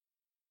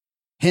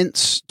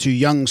Hints to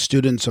Young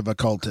Students of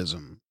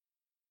Occultism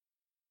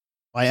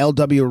by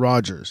L.W.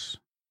 Rogers.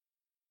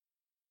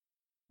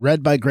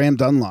 Read by Graham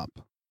Dunlop.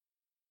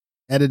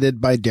 Edited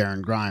by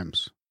Darren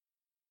Grimes.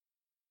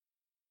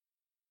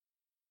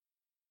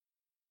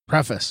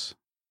 Preface.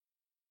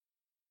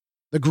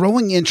 The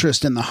growing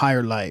interest in the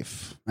higher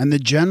life, and the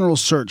general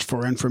search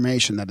for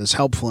information that is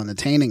helpful in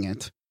attaining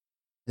it,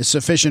 is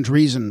sufficient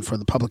reason for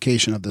the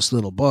publication of this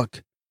little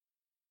book.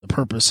 The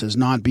purpose has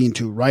not been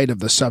to write of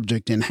the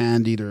subject in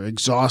hand either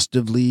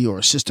exhaustively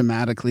or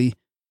systematically,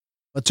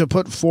 but to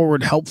put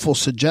forward helpful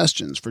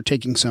suggestions for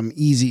taking some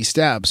easy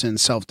steps in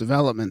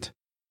self-development.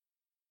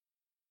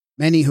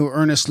 Many who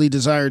earnestly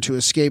desire to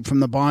escape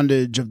from the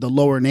bondage of the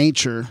lower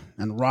nature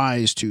and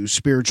rise to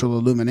spiritual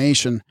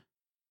illumination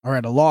are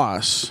at a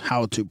loss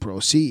how to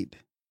proceed,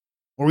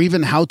 or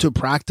even how to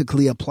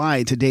practically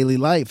apply to daily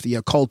life the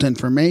occult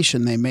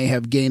information they may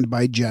have gained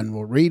by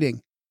general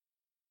reading.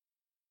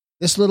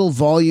 This little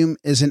volume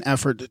is an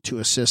effort to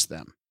assist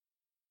them.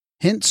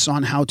 Hints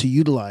on how to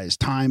utilize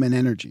time and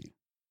energy.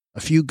 A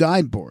few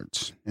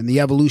guideboards in the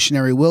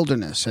evolutionary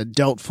wilderness at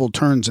doubtful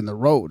turns in the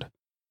road,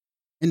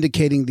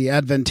 indicating the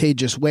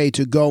advantageous way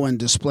to go and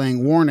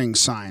displaying warning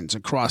signs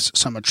across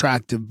some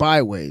attractive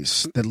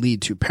byways that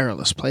lead to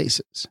perilous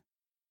places.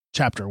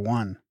 Chapter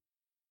 1.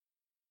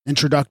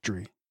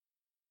 Introductory.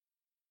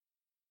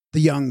 The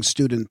Young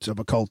Student of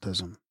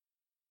Occultism.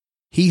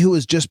 He who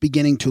is just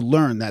beginning to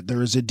learn that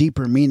there is a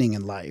deeper meaning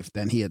in life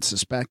than he had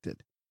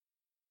suspected,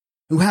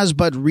 who has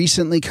but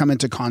recently come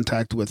into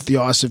contact with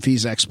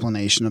Theosophy's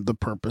explanation of the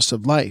purpose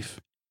of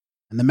life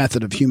and the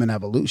method of human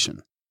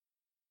evolution,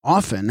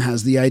 often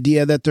has the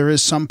idea that there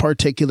is some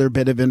particular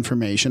bit of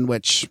information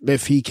which,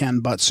 if he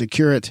can but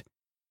secure it,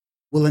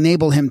 will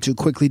enable him to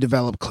quickly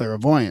develop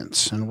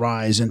clairvoyance and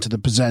rise into the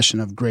possession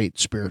of great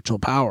spiritual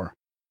power.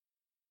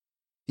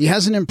 He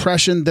has an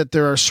impression that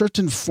there are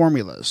certain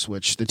formulas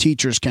which the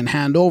teachers can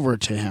hand over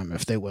to him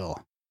if they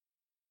will,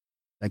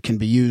 that can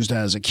be used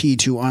as a key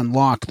to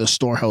unlock the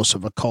storehouse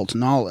of occult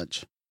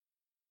knowledge.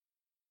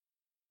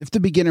 If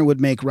the beginner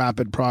would make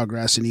rapid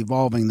progress in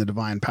evolving the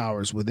divine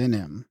powers within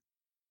him,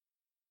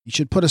 he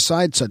should put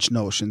aside such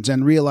notions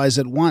and realize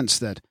at once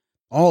that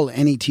all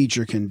any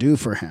teacher can do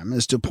for him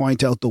is to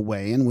point out the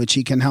way in which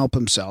he can help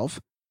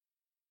himself,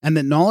 and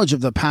that knowledge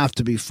of the path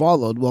to be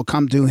followed will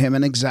come to him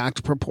in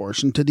exact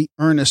proportion to the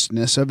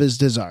earnestness of his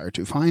desire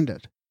to find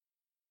it.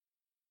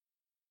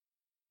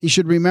 He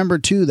should remember,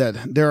 too,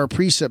 that there are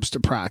precepts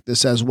to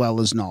practice as well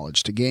as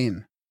knowledge to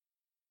gain.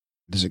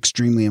 It is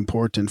extremely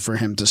important for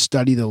him to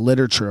study the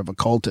literature of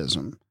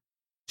occultism,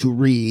 to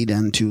read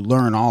and to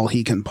learn all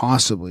he can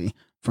possibly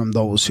from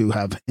those who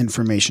have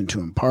information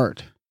to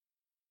impart.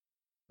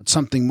 But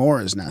something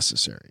more is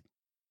necessary.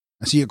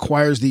 As he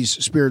acquires these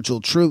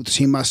spiritual truths,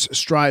 he must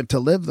strive to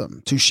live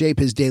them, to shape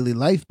his daily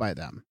life by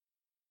them.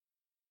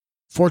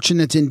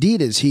 Fortunate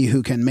indeed is he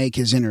who can make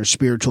his inner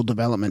spiritual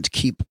development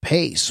keep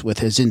pace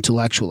with his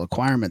intellectual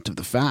acquirement of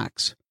the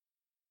facts.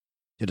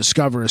 To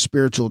discover a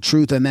spiritual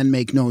truth and then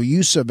make no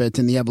use of it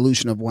in the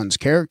evolution of one's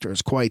character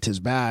is quite as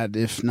bad,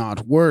 if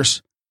not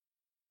worse,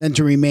 than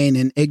to remain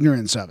in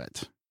ignorance of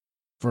it,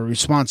 for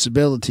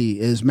responsibility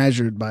is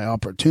measured by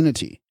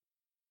opportunity.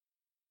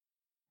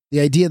 The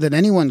idea that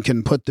anyone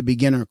can put the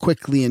beginner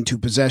quickly into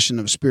possession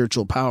of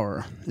spiritual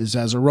power is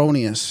as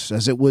erroneous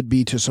as it would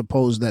be to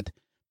suppose that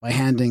by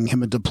handing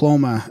him a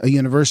diploma, a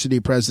university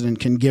president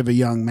can give a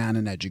young man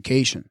an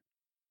education.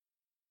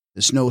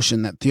 This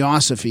notion that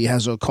Theosophy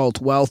has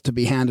occult wealth to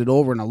be handed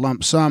over in a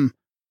lump sum,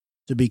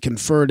 to be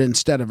conferred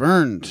instead of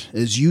earned,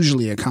 is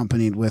usually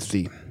accompanied with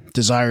the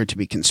desire to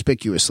be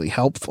conspicuously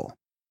helpful,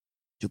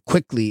 to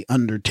quickly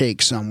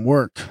undertake some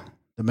work,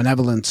 the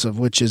benevolence of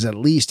which is at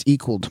least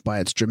equaled by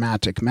its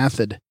dramatic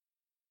method,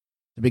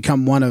 to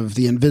become one of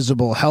the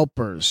invisible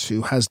helpers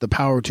who has the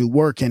power to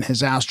work in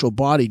his astral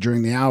body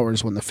during the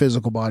hours when the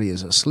physical body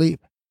is asleep.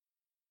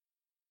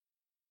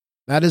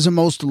 That is a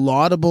most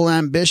laudable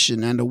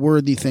ambition and a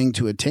worthy thing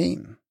to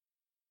attain.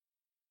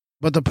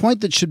 But the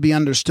point that should be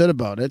understood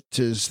about it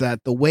is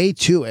that the way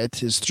to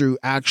it is through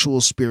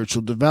actual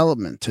spiritual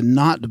development and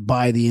not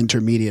by the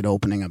intermediate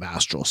opening of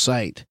astral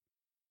sight.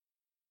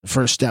 The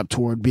first step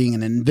toward being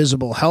an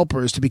invisible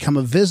helper is to become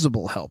a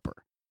visible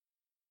helper,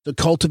 to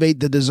cultivate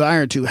the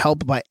desire to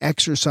help by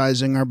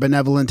exercising our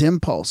benevolent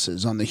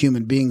impulses on the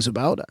human beings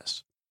about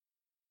us.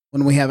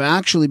 When we have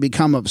actually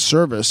become of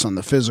service on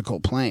the physical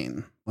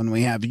plane, when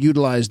we have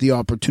utilized the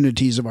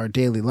opportunities of our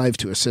daily life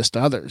to assist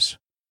others,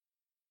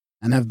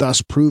 and have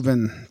thus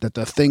proven that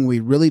the thing we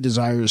really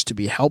desire is to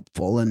be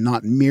helpful and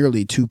not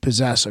merely to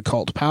possess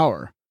occult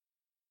power,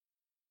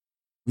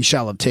 we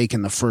shall have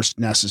taken the first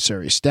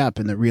necessary step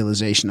in the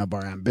realization of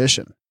our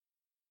ambition.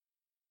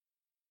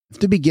 If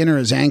the beginner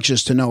is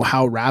anxious to know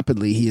how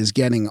rapidly he is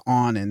getting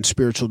on in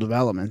spiritual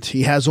development,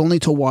 he has only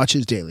to watch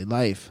his daily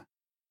life.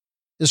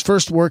 His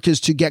first work is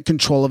to get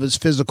control of his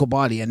physical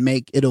body and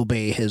make it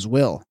obey his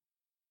will.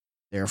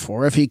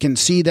 Therefore, if he can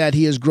see that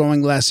he is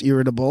growing less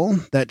irritable,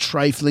 that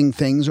trifling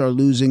things are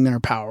losing their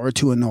power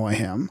to annoy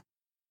him,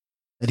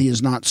 that he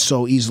is not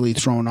so easily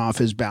thrown off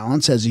his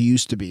balance as he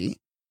used to be,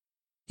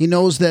 He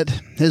knows that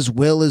his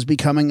will is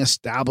becoming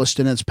established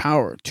in its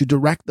power to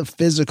direct the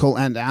physical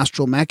and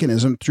astral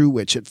mechanism through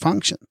which it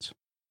functions.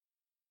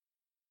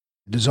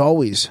 It is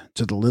always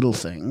to the little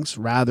things,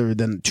 rather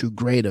than to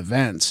great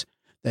events,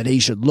 that he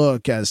should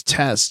look as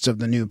tests of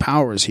the new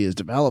powers he is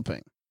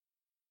developing.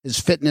 His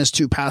fitness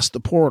to pass the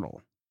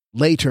portal,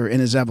 later in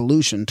his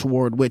evolution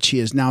toward which he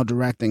is now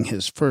directing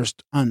his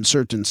first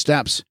uncertain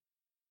steps,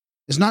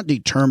 is not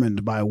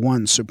determined by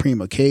one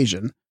supreme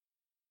occasion,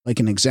 like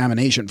an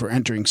examination for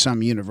entering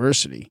some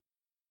university,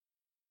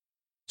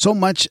 so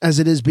much as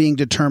it is being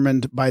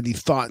determined by the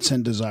thoughts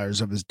and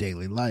desires of his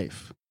daily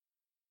life.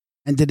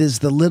 And it is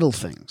the little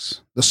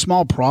things, the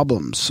small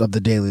problems of the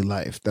daily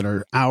life that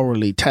are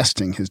hourly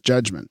testing his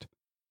judgment.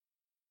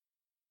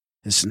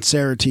 His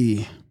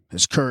sincerity,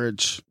 his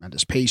courage, and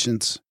his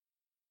patience.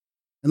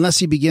 Unless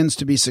he begins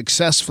to be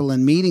successful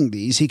in meeting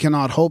these, he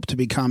cannot hope to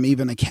become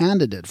even a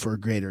candidate for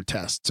greater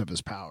tests of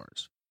his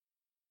powers.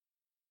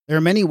 There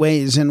are many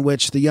ways in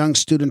which the young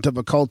student of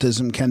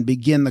occultism can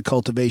begin the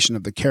cultivation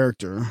of the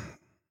character.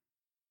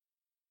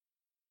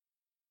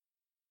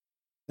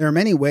 There are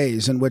many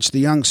ways in which the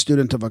young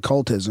student of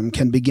occultism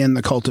can begin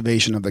the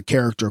cultivation of the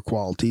character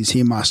qualities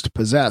he must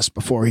possess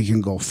before he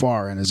can go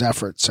far in his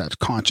efforts at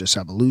conscious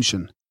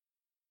evolution.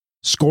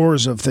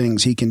 Scores of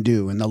things he can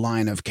do in the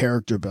line of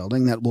character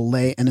building that will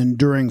lay an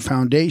enduring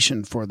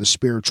foundation for the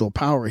spiritual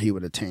power he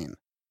would attain.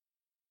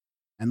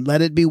 And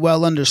let it be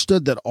well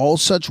understood that all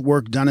such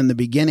work done in the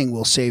beginning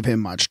will save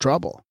him much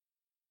trouble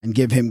and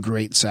give him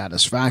great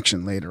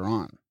satisfaction later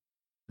on.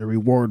 The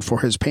reward for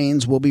his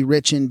pains will be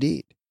rich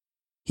indeed.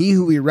 He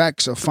who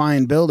erects a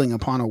fine building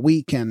upon a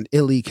weak and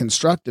illy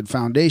constructed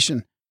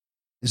foundation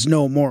is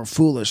no more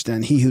foolish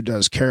than he who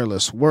does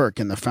careless work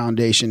in the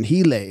foundation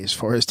he lays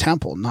for his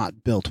temple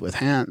not built with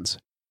hands.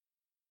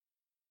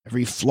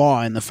 Every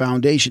flaw in the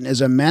foundation is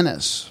a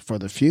menace for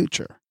the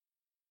future.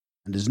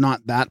 And is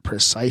not that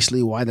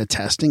precisely why the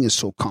testing is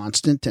so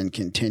constant and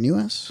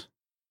continuous?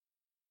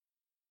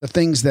 The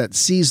things that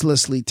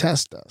ceaselessly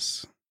test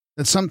us,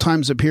 that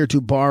sometimes appear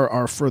to bar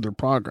our further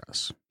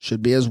progress,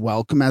 should be as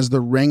welcome as the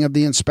ring of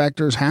the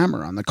inspector's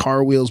hammer on the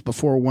car wheels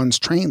before one's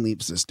train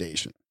leaves the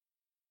station,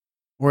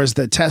 or as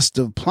the test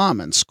of plumb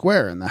and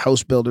square in the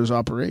house builder's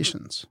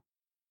operations.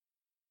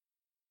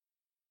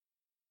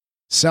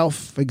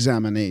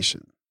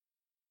 Self-examination.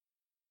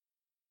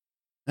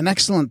 An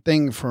excellent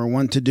thing for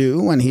one to do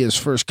when he is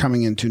first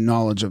coming into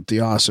knowledge of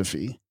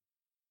theosophy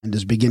and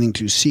is beginning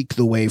to seek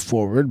the way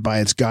forward by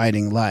its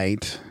guiding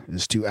light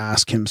is to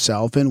ask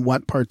himself in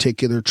what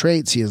particular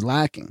traits he is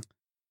lacking,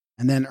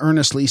 and then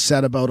earnestly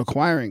set about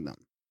acquiring them.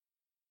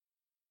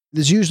 It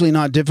is usually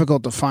not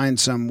difficult to find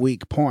some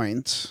weak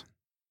points.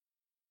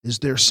 Is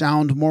there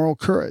sound moral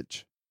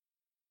courage?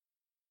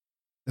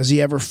 Does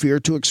he ever fear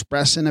to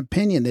express an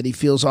opinion that he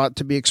feels ought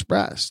to be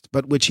expressed,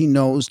 but which he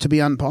knows to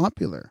be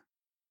unpopular?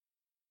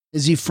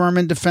 Is he firm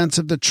in defense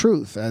of the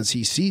truth as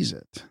he sees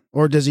it,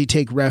 or does he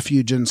take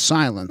refuge in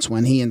silence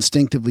when he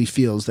instinctively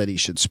feels that he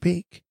should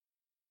speak?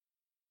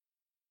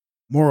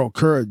 Moral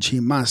courage he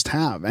must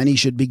have, and he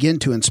should begin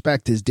to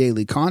inspect his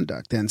daily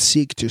conduct and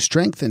seek to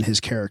strengthen his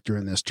character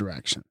in this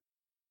direction.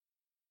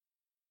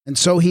 And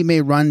so he may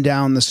run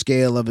down the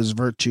scale of his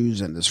virtues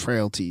and his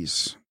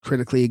frailties,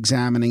 critically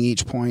examining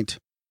each point,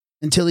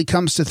 until he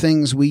comes to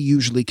things we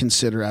usually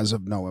consider as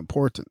of no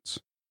importance.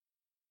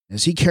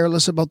 Is he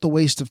careless about the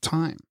waste of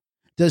time?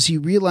 Does he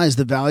realize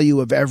the value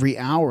of every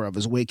hour of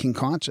his waking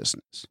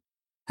consciousness?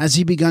 Has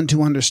he begun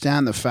to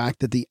understand the fact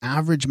that the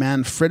average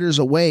man fritters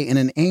away in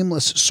an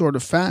aimless sort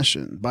of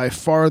fashion by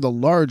far the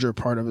larger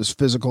part of his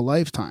physical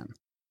lifetime,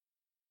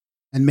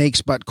 and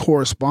makes but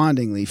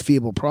correspondingly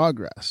feeble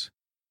progress,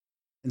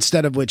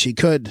 instead of which he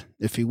could,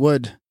 if he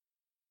would,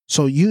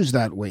 so use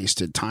that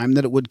wasted time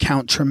that it would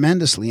count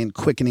tremendously in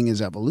quickening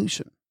his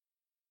evolution?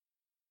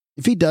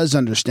 If he does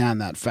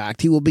understand that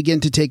fact, he will begin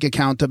to take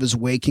account of his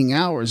waking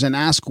hours and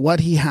ask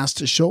what he has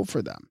to show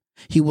for them.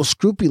 He will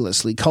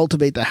scrupulously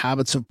cultivate the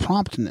habits of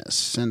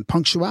promptness and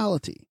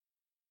punctuality.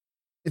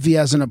 If he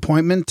has an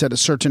appointment at a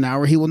certain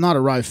hour, he will not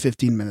arrive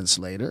 15 minutes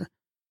later,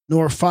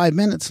 nor 5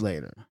 minutes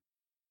later.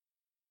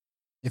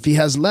 If he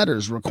has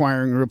letters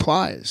requiring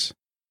replies,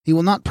 he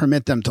will not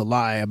permit them to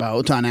lie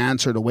about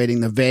unanswered,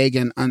 awaiting the vague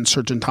and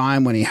uncertain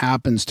time when he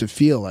happens to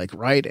feel like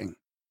writing.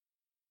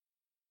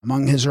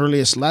 Among his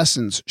earliest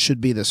lessons should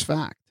be this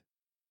fact,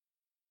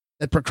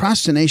 that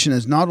procrastination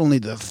is not only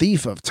the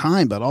thief of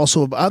time, but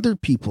also of other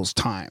people's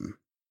time,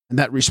 and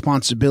that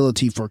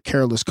responsibility for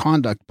careless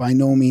conduct by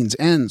no means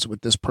ends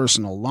with this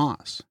personal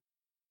loss.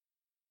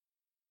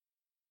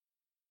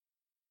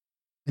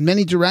 In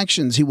many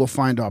directions he will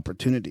find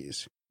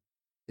opportunities,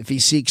 if he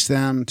seeks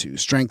them, to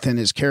strengthen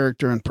his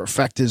character and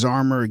perfect his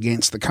armor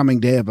against the coming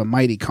day of a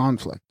mighty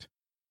conflict.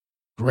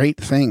 Great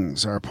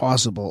things are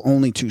possible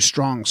only to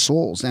strong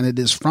souls, and it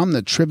is from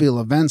the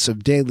trivial events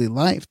of daily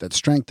life that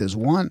strength is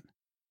won.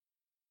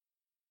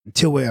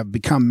 Until we have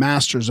become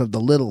masters of the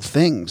little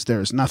things,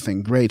 there is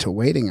nothing great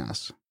awaiting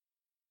us.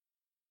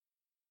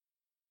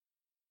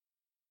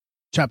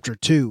 Chapter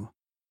 2.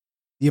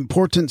 The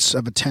Importance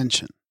of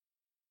Attention.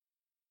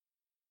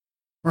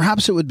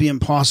 Perhaps it would be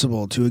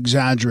impossible to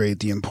exaggerate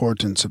the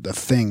importance of the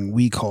thing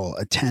we call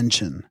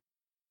attention.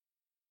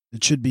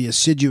 It should be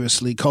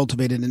assiduously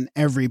cultivated in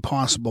every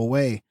possible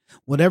way.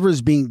 Whatever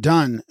is being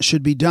done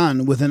should be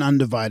done with an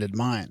undivided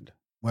mind,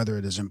 whether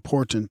it is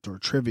important or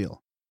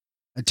trivial.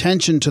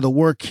 Attention to the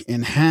work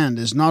in hand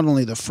is not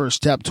only the first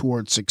step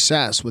towards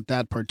success with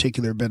that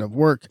particular bit of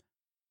work,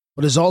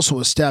 but is also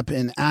a step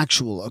in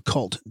actual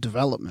occult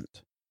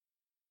development.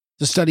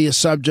 To study a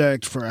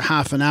subject for a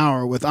half an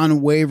hour with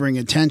unwavering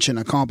attention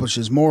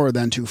accomplishes more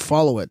than to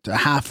follow it a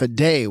half a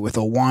day with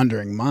a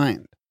wandering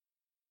mind.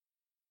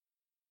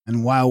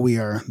 And while we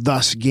are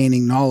thus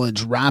gaining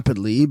knowledge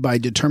rapidly by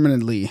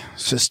determinedly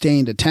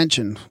sustained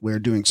attention, we are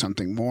doing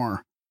something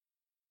more.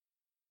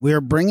 We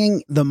are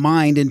bringing the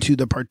mind into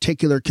the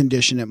particular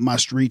condition it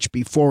must reach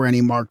before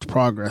any marked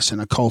progress in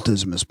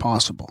occultism is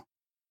possible.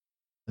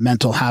 The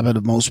mental habit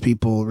of most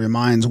people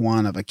reminds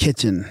one of a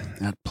kitten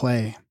at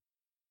play.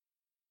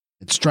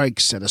 It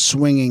strikes at a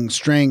swinging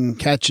string,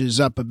 catches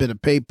up a bit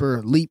of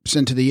paper, leaps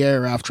into the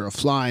air after a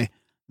fly,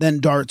 then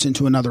darts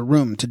into another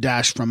room to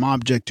dash from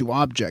object to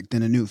object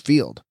in a new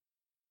field,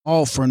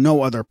 all for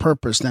no other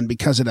purpose than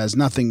because it has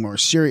nothing more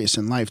serious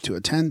in life to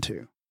attend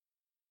to.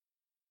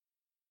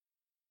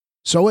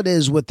 So it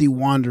is with the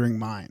wandering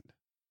mind.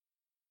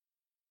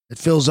 It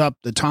fills up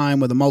the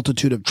time with a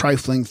multitude of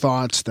trifling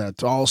thoughts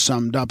that, all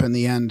summed up in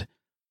the end,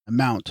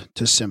 amount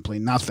to simply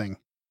nothing.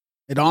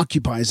 It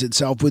occupies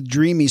itself with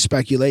dreamy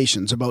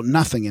speculations about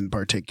nothing in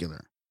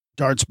particular,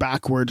 darts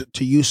backward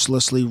to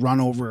uselessly run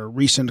over a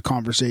recent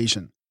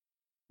conversation,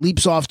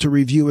 leaps off to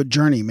review a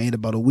journey made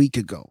about a week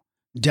ago,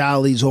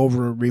 dallies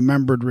over a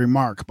remembered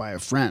remark by a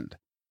friend,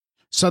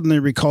 suddenly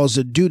recalls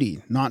a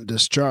duty not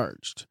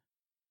discharged,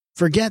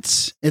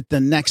 forgets it the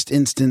next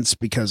instance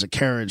because a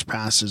carriage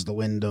passes the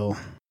window,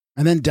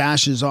 and then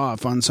dashes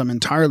off on some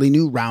entirely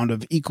new round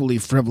of equally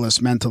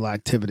frivolous mental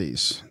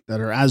activities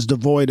that are as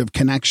devoid of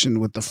connection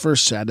with the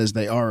first set as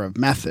they are of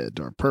method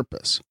or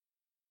purpose.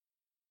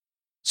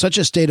 Such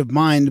a state of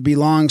mind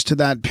belongs to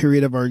that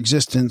period of our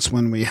existence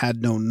when we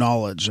had no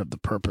knowledge of the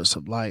purpose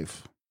of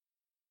life.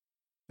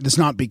 It is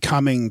not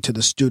becoming to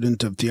the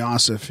student of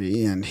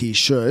theosophy, and he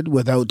should,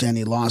 without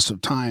any loss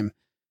of time,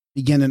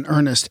 begin an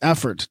earnest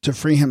effort to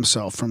free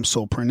himself from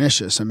so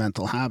pernicious a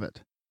mental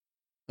habit.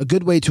 A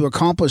good way to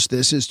accomplish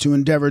this is to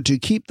endeavor to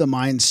keep the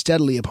mind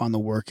steadily upon the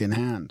work in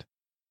hand,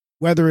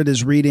 whether it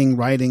is reading,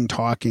 writing,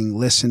 talking,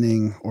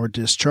 listening, or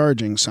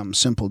discharging some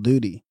simple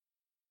duty.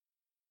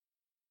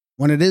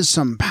 When it is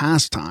some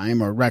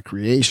pastime or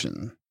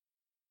recreation,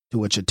 to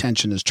which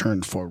attention is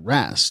turned for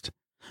rest,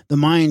 the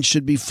mind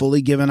should be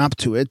fully given up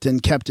to it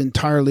and kept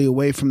entirely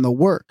away from the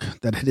work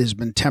that it has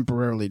been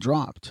temporarily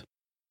dropped.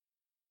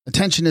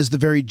 Attention is the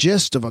very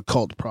gist of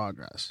occult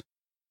progress.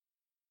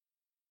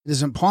 It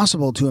is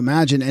impossible to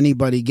imagine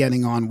anybody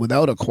getting on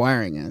without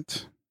acquiring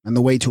it, and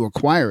the way to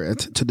acquire it,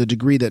 to the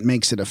degree that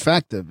makes it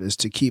effective, is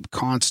to keep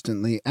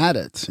constantly at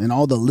it in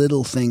all the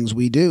little things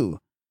we do,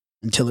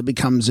 until it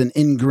becomes an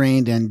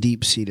ingrained and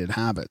deep-seated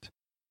habit.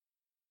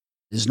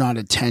 Is not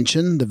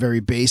attention the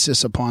very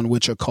basis upon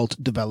which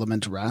occult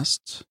development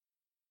rests?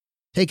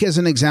 Take as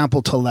an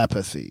example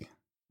telepathy,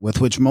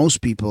 with which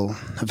most people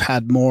have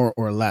had more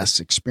or less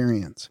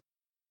experience.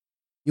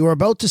 You are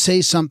about to say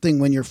something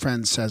when your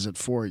friend says it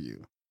for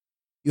you.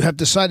 You have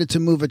decided to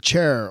move a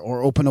chair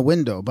or open a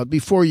window, but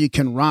before you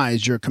can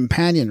rise, your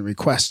companion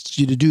requests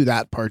you to do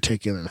that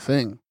particular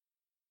thing.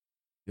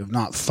 You have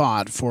not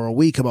thought for a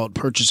week about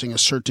purchasing a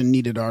certain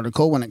needed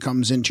article when it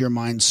comes into your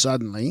mind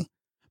suddenly,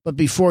 but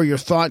before your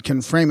thought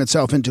can frame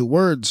itself into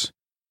words,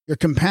 your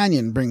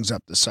companion brings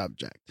up the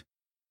subject.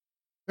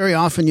 Very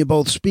often you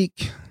both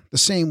speak the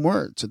same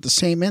words at the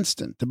same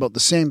instant about the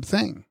same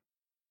thing.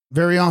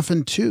 Very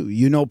often, too,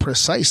 you know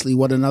precisely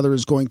what another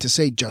is going to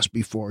say just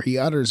before he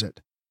utters it.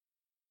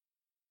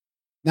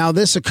 Now,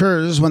 this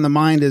occurs when the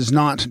mind is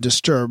not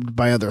disturbed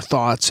by other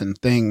thoughts and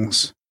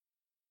things.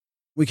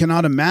 We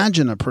cannot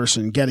imagine a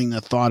person getting the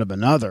thought of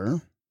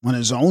another when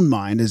his own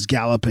mind is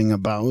galloping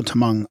about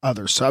among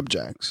other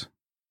subjects.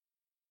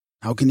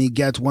 How can he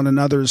get what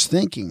another is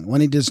thinking when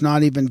he does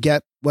not even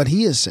get what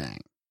he is saying?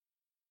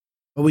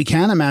 But we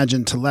can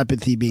imagine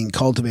telepathy being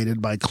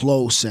cultivated by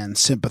close and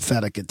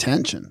sympathetic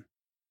attention.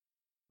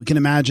 We can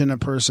imagine a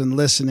person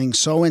listening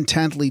so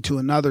intently to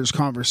another's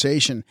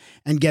conversation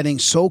and getting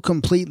so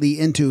completely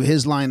into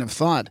his line of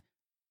thought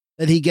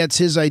that he gets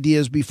his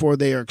ideas before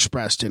they are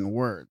expressed in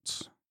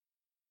words.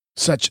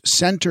 Such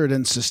centered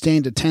and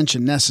sustained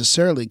attention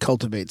necessarily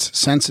cultivates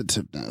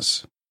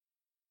sensitiveness.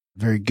 A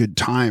very good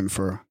time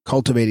for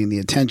cultivating the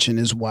attention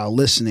is while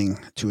listening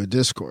to a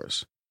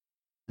discourse,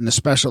 and a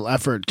special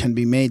effort can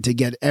be made to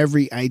get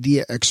every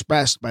idea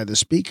expressed by the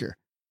speaker.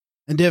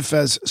 And if,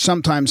 as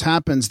sometimes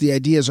happens, the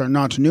ideas are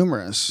not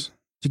numerous,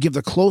 to give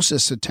the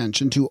closest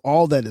attention to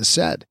all that is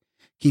said,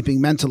 keeping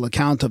mental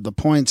account of the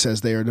points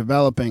as they are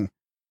developing,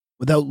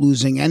 without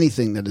losing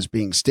anything that is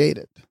being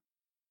stated.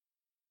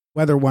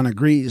 Whether one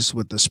agrees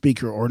with the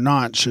speaker or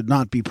not should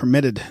not be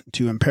permitted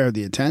to impair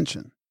the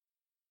attention.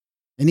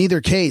 In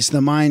either case,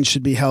 the mind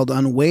should be held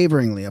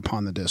unwaveringly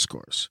upon the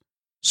discourse,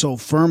 so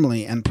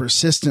firmly and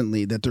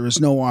persistently that there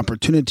is no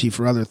opportunity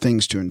for other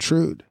things to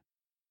intrude.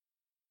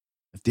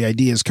 If the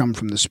ideas come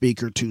from the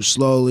speaker too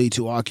slowly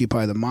to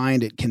occupy the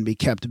mind, it can be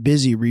kept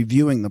busy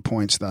reviewing the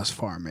points thus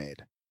far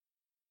made,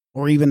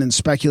 or even in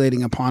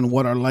speculating upon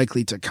what are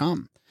likely to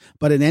come.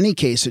 But in any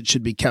case, it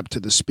should be kept to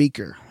the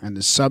speaker and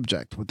his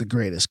subject with the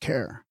greatest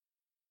care.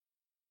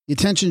 The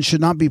attention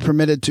should not be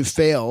permitted to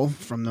fail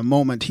from the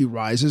moment he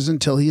rises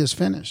until he is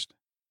finished.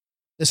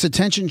 This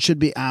attention should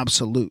be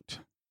absolute.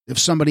 If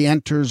somebody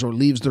enters or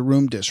leaves the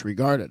room,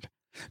 disregard it.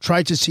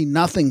 Try to see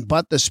nothing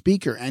but the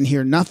speaker and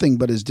hear nothing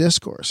but his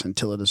discourse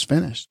until it is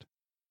finished.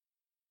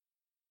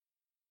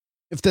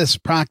 If this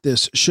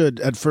practice should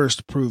at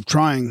first prove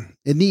trying,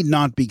 it need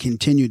not be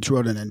continued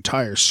throughout an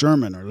entire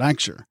sermon or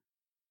lecture.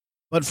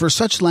 But for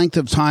such length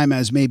of time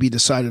as may be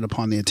decided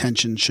upon, the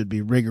attention should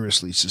be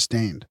rigorously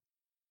sustained.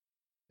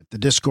 If the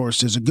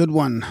discourse is a good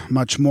one,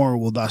 much more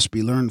will thus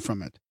be learned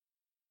from it.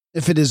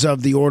 If it is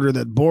of the order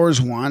that bores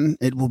one,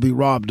 it will be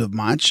robbed of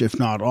much, if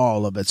not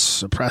all, of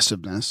its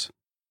oppressiveness.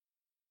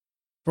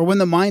 For when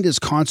the mind is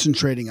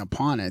concentrating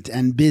upon it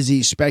and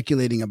busy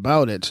speculating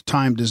about it,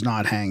 time does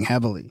not hang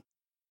heavily,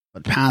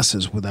 but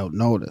passes without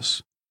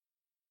notice.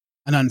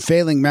 An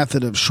unfailing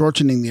method of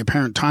shortening the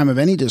apparent time of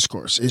any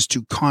discourse is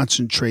to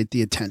concentrate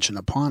the attention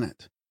upon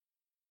it.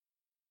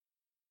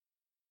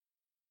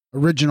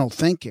 Original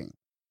thinking.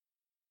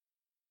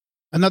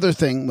 Another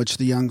thing which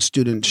the young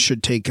student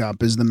should take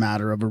up is the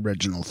matter of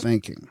original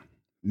thinking.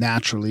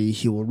 Naturally,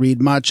 he will read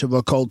much of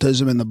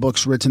occultism in the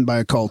books written by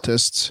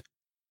occultists,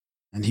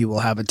 and he will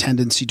have a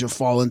tendency to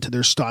fall into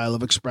their style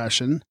of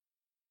expression.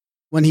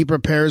 When he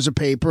prepares a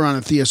paper on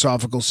a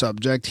theosophical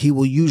subject, he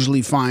will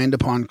usually find,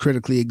 upon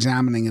critically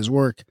examining his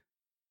work,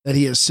 that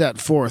he has set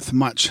forth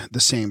much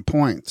the same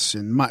points,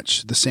 in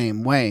much the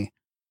same way,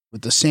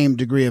 with the same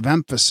degree of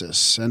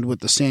emphasis, and with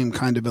the same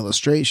kind of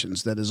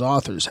illustrations that his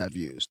authors have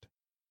used.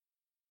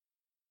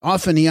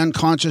 Often he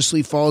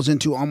unconsciously falls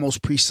into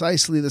almost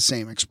precisely the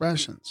same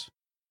expressions.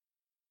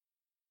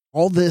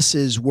 All this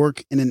is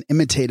work in an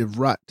imitative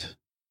rut,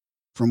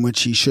 from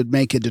which he should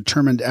make a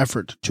determined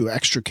effort to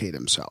extricate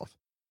himself.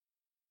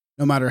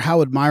 No matter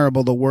how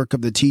admirable the work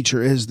of the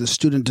teacher is, the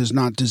student does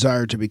not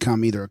desire to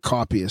become either a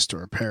copyist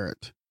or a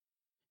parrot.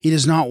 He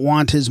does not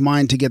want his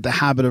mind to get the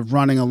habit of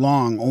running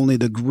along only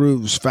the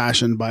grooves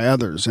fashioned by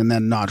others, and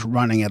then not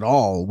running at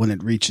all when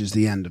it reaches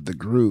the end of the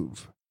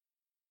groove.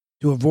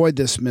 To avoid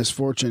this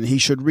misfortune, he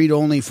should read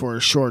only for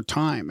a short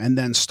time, and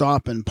then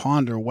stop and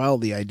ponder while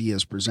the idea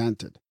is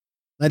presented.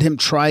 Let him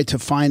try to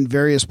find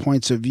various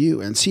points of view,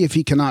 and see if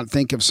he cannot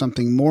think of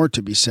something more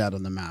to be said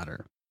on the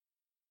matter.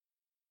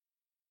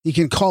 He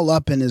can call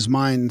up in his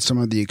mind some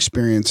of the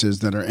experiences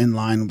that are in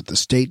line with the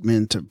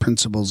statement of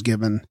principles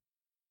given,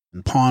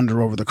 and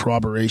ponder over the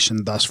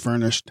corroboration thus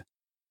furnished.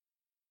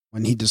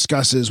 When he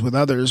discusses with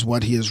others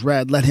what he has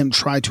read, let him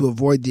try to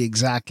avoid the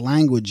exact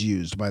language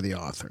used by the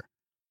author,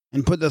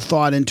 and put the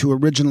thought into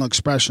original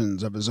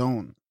expressions of his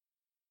own.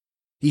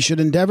 He should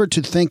endeavor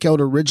to think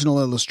out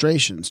original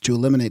illustrations to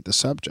eliminate the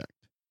subject,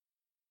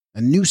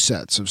 and new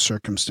sets of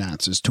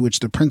circumstances to which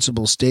the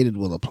principles stated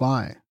will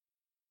apply.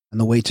 And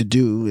the way to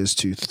do is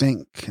to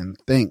think and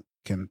think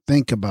and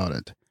think about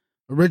it.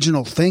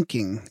 Original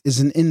thinking is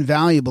an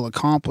invaluable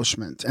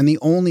accomplishment, and the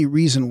only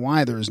reason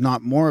why there is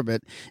not more of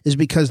it is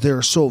because there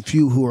are so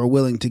few who are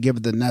willing to give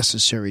it the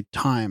necessary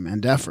time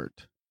and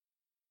effort.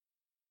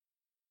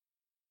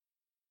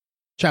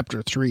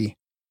 Chapter 3.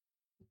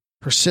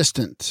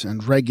 Persistent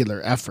and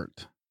regular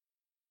effort.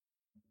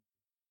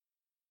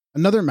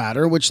 Another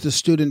matter which the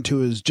student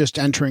who is just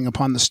entering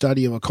upon the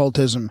study of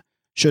occultism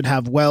should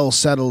have well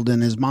settled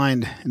in his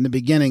mind in the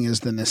beginning is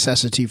the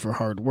necessity for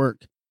hard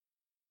work.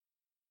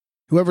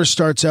 Whoever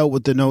starts out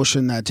with the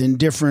notion that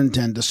indifferent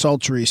and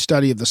desultory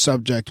study of the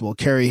subject will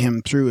carry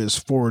him through is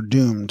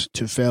foredoomed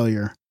to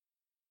failure.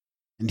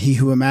 And he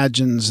who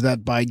imagines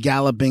that by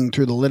galloping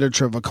through the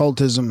literature of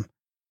occultism,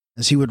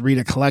 as he would read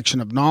a collection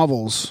of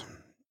novels,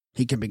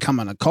 he can become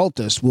an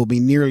occultist will be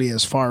nearly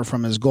as far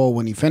from his goal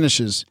when he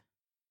finishes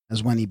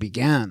as when he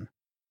began.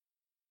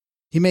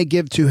 He may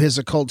give to his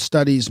occult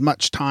studies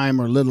much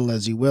time or little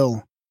as he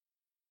will.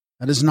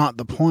 That is not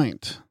the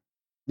point.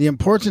 The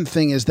important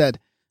thing is that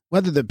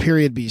whether the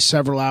period be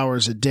several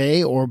hours a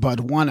day or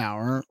but 1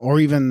 hour, or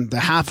even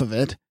the half of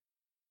it,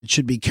 it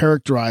should be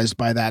characterized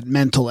by that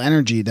mental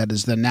energy that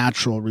is the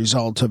natural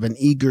result of an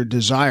eager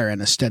desire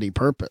and a steady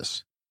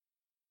purpose.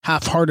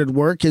 Half-hearted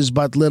work is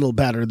but little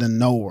better than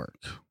no work.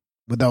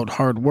 Without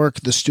hard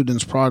work, the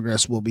student's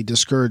progress will be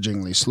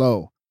discouragingly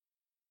slow.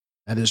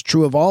 That is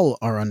true of all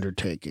our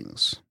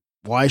undertakings.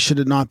 Why should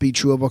it not be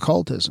true of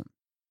occultism?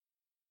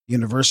 The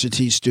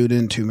university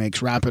student who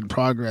makes rapid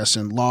progress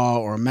in law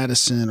or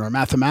medicine or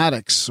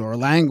mathematics or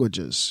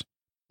languages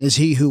is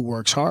he who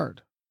works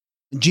hard.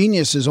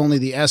 Genius is only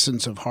the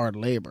essence of hard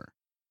labor.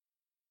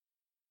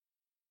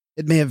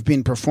 It may have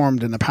been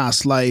performed in a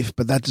past life,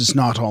 but that does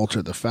not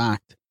alter the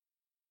fact.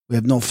 We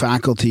have no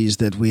faculties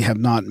that we have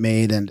not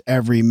made, and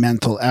every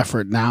mental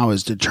effort now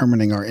is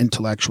determining our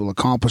intellectual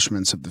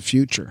accomplishments of the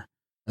future,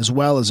 as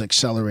well as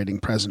accelerating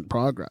present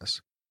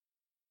progress.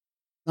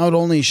 Not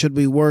only should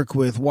we work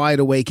with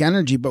wide-awake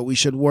energy, but we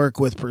should work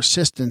with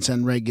persistence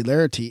and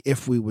regularity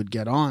if we would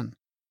get on.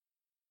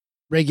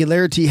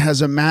 Regularity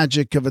has a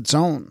magic of its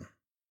own.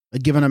 A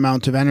given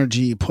amount of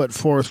energy put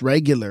forth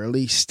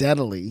regularly,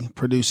 steadily,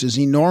 produces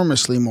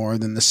enormously more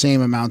than the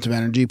same amount of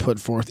energy put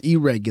forth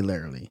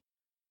irregularly,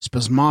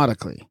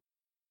 spasmodically.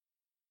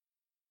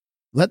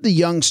 Let the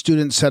young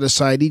student set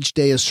aside each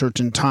day a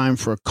certain time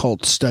for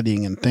occult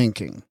studying and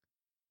thinking,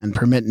 and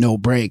permit no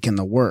break in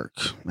the work,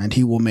 and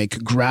he will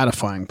make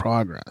gratifying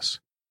progress.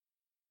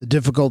 The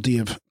difficulty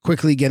of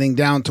quickly getting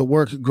down to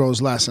work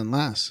grows less and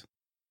less.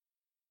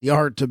 The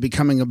art of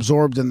becoming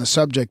absorbed in the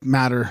subject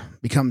matter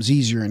becomes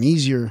easier and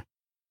easier.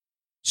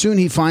 Soon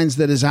he finds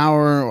that his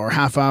hour or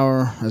half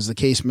hour, as the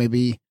case may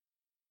be,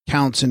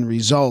 counts in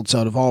results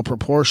out of all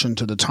proportion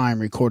to the time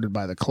recorded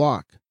by the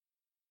clock.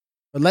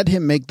 But let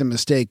him make the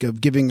mistake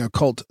of giving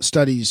occult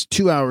studies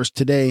 2 hours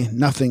today,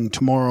 nothing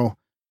tomorrow,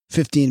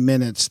 15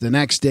 minutes the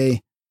next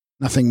day,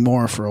 nothing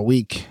more for a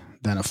week,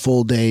 then a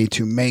full day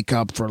to make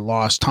up for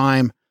lost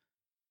time,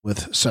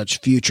 with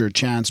such future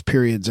chance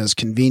periods as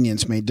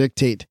convenience may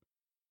dictate.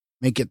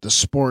 Make it the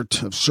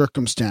sport of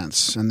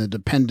circumstance and the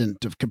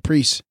dependent of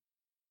caprice.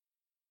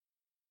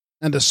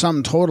 And the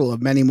sum total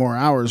of many more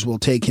hours will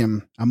take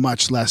him a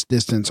much less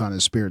distance on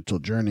his spiritual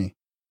journey.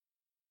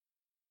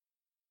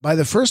 By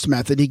the first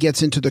method, he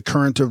gets into the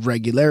current of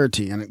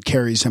regularity, and it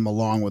carries him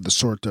along with a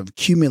sort of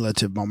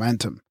cumulative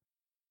momentum.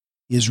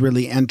 He is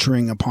really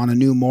entering upon a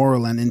new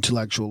moral and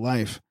intellectual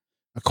life,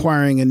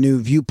 acquiring a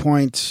new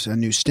viewpoint, a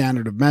new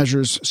standard of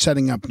measures,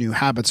 setting up new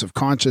habits of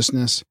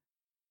consciousness,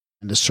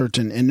 and a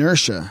certain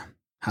inertia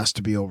has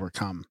to be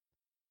overcome.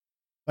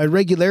 By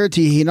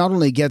regularity, he not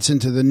only gets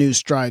into the new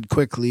stride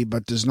quickly,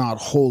 but does not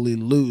wholly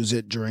lose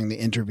it during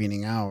the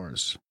intervening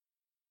hours.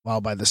 While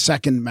by the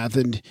second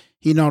method,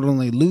 he not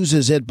only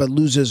loses it, but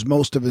loses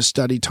most of his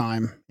study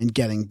time in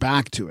getting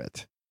back to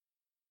it.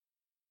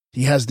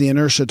 He has the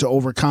inertia to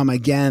overcome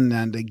again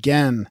and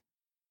again,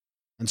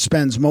 and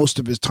spends most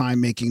of his time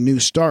making new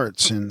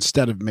starts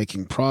instead of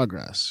making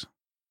progress.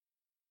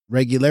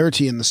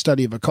 Regularity in the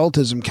study of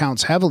occultism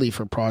counts heavily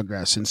for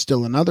progress in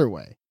still another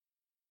way.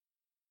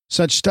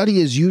 Such study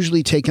is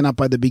usually taken up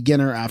by the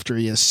beginner after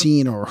he has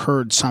seen or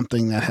heard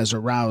something that has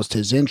aroused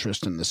his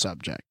interest in the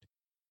subject.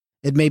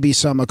 It may be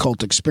some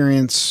occult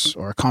experience,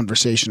 or a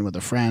conversation with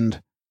a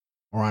friend,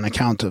 or on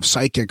account of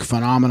psychic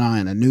phenomena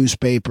in a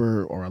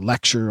newspaper or a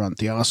lecture on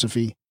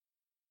theosophy.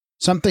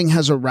 Something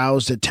has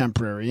aroused a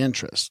temporary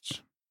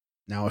interest.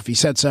 Now, if he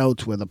sets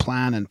out with a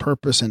plan and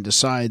purpose and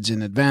decides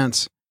in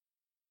advance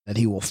that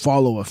he will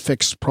follow a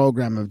fixed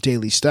program of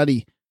daily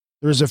study,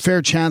 there is a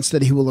fair chance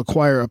that he will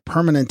acquire a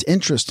permanent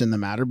interest in the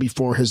matter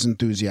before his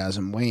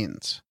enthusiasm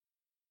wanes.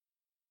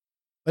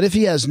 But if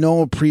he has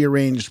no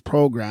prearranged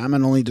program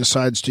and only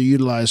decides to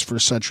utilize for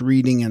such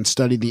reading and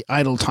study the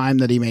idle time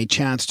that he may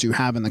chance to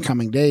have in the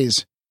coming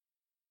days,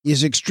 he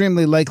is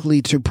extremely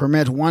likely to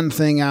permit one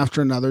thing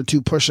after another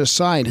to push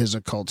aside his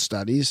occult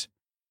studies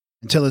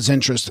until his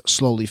interest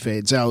slowly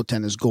fades out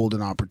and his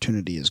golden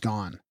opportunity is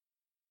gone.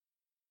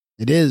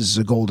 It is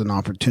a golden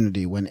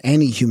opportunity when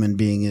any human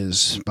being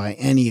is, by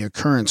any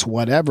occurrence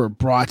whatever,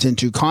 brought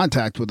into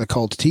contact with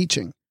occult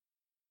teaching,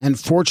 and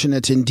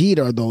fortunate indeed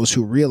are those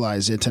who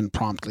realize it and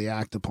promptly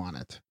act upon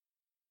it.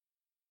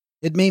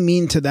 It may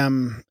mean to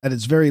them, at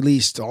its very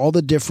least, all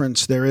the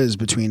difference there is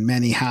between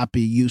many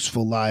happy,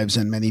 useful lives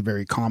and many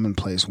very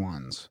commonplace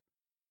ones.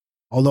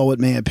 Although it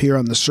may appear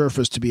on the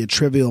surface to be a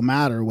trivial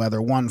matter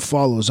whether one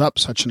follows up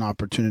such an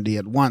opportunity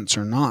at once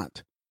or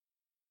not.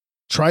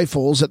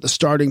 Trifles at the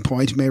starting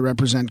point may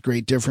represent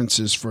great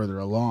differences further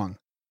along.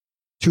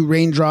 2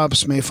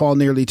 raindrops may fall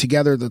nearly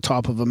together at the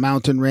top of a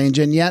mountain range,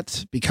 and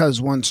yet,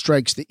 because one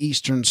strikes the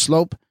eastern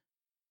slope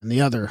and the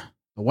other,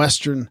 the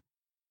western,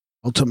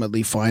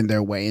 ultimately find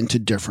their way into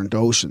different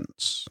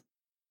oceans.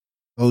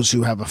 Those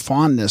who have a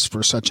fondness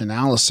for such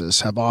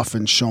analysis have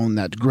often shown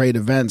that great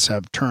events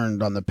have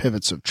turned on the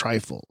pivots of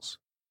trifles.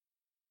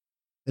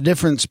 The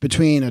difference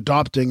between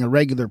adopting a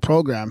regular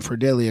program for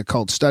daily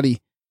occult study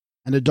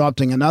and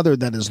adopting another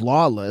that is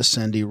lawless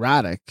and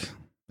erratic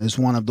is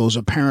one of those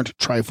apparent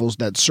trifles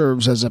that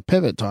serves as a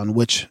pivot on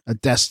which a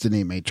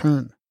destiny may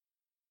turn.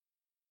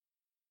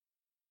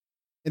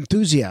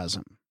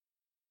 Enthusiasm.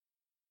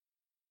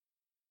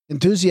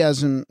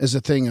 Enthusiasm is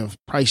a thing of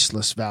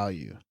priceless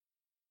value.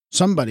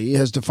 Somebody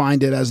has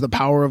defined it as the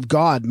power of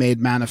God made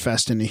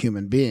manifest in a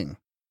human being.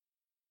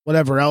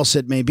 Whatever else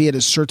it may be, it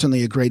is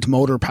certainly a great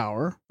motor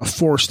power, a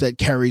force that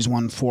carries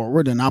one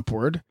forward and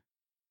upward.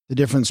 The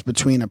difference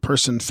between a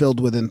person filled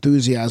with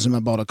enthusiasm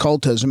about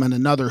occultism and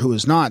another who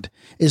is not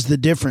is the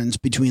difference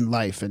between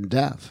life and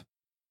death.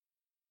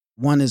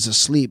 One is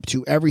asleep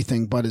to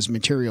everything but his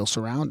material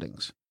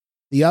surroundings.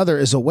 The other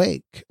is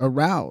awake,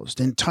 aroused,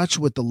 in touch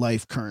with the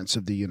life currents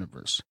of the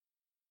universe.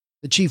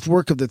 The chief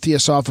work of the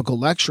theosophical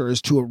lecture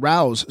is to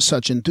arouse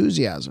such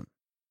enthusiasm,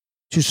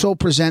 to so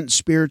present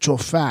spiritual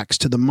facts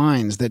to the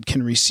minds that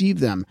can receive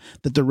them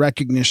that the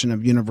recognition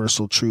of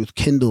universal truth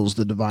kindles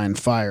the divine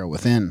fire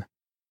within.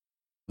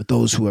 With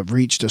those who have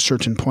reached a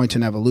certain point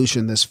in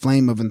evolution, this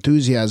flame of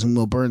enthusiasm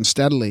will burn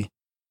steadily,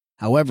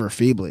 however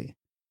feebly,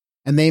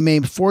 and they may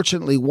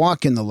fortunately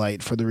walk in the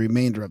light for the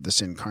remainder of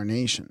this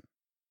incarnation.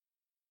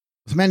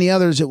 With many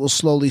others, it will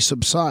slowly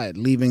subside,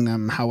 leaving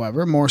them,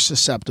 however, more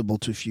susceptible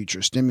to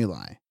future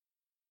stimuli.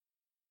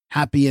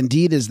 Happy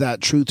indeed is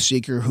that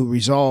truth-seeker who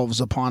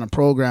resolves upon a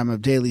program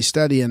of daily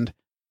study and,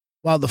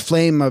 while the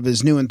flame of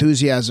his new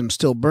enthusiasm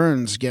still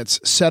burns, gets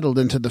settled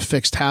into the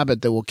fixed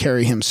habit that will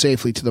carry him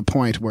safely to the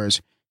point where his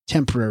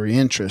temporary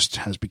interest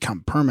has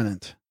become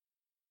permanent.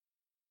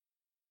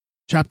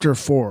 Chapter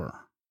 4.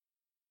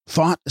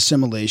 Thought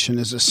assimilation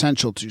is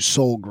essential to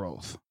soul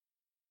growth.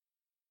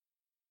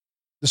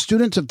 The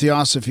student of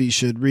theosophy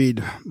should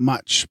read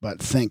much but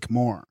think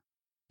more.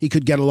 He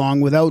could get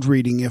along without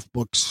reading if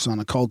books on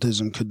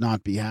occultism could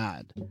not be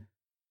had.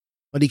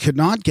 But he could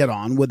not get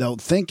on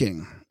without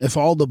thinking if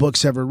all the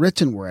books ever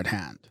written were at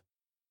hand.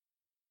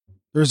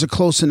 There is a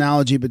close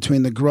analogy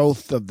between the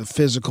growth of the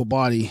physical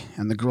body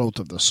and the growth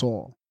of the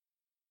soul.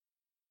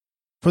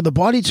 For the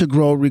body to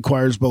grow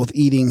requires both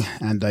eating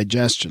and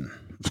digestion.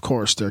 Of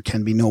course, there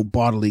can be no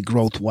bodily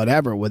growth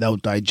whatever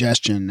without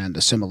digestion and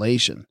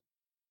assimilation.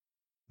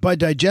 By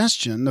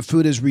digestion, the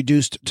food is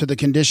reduced to the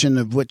condition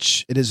of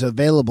which it is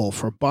available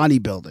for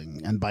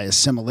bodybuilding, and by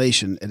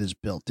assimilation, it is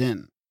built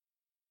in.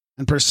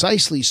 And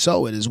precisely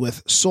so it is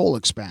with soul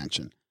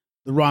expansion.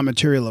 The raw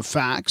material of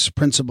facts,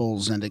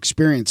 principles, and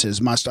experiences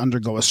must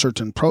undergo a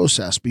certain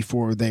process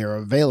before they are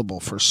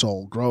available for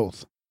soul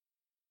growth.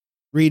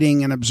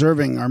 Reading and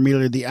observing are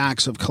merely the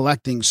acts of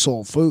collecting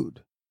soul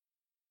food.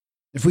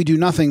 If we do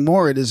nothing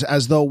more, it is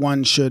as though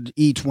one should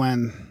eat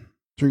when,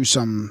 through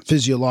some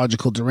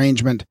physiological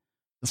derangement,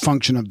 the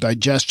function of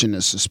digestion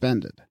is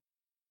suspended.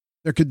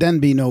 There could then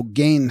be no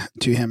gain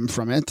to him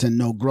from it and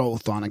no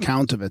growth on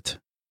account of it.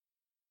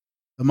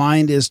 The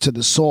mind is to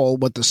the soul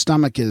what the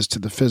stomach is to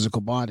the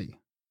physical body,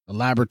 a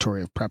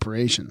laboratory of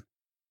preparation.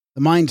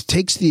 The mind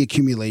takes the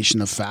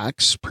accumulation of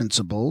facts,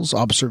 principles,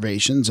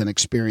 observations, and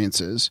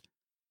experiences,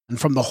 and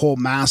from the whole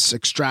mass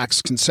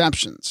extracts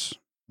conceptions,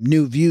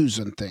 new views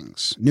on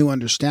things, new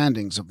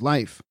understandings of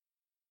life,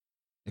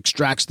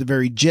 extracts the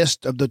very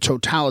gist of the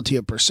totality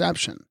of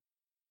perception.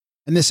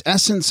 And this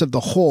essence of the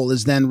whole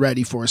is then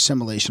ready for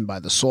assimilation by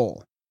the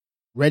soul,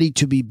 ready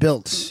to be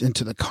built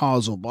into the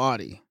causal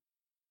body.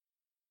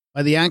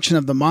 By the action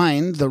of the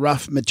mind, the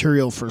rough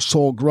material for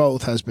soul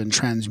growth has been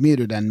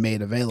transmuted and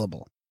made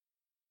available.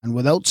 And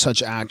without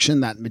such action,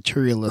 that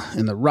material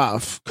in the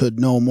rough could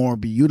no more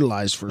be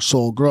utilized for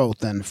soul growth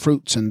than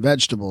fruits and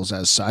vegetables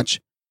as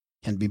such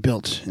can be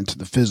built into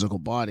the physical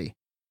body.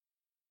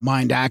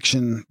 Mind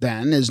action,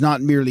 then, is not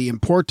merely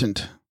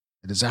important,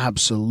 it is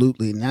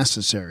absolutely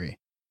necessary.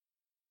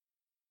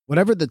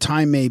 Whatever the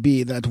time may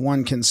be that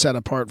one can set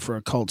apart for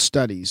occult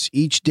studies,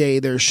 each day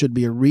there should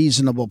be a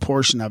reasonable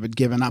portion of it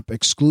given up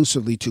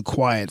exclusively to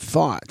quiet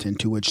thought,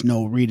 into which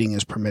no reading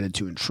is permitted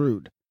to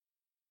intrude.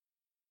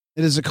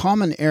 It is a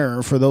common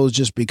error for those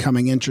just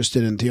becoming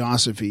interested in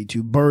theosophy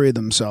to bury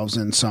themselves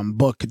in some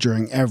book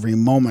during every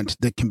moment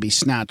that can be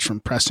snatched from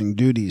pressing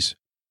duties.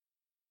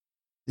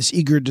 This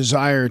eager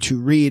desire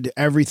to read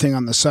everything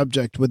on the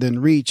subject within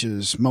reach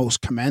is most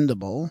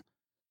commendable,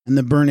 and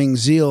the burning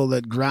zeal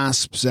that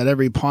grasps at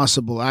every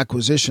possible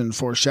acquisition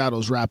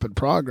foreshadows rapid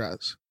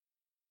progress.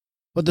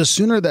 But the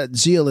sooner that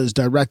zeal is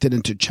directed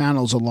into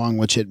channels along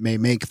which it may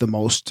make the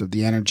most of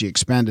the energy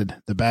expended,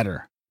 the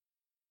better.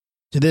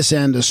 To this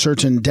end, a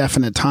certain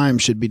definite time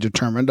should be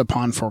determined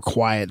upon for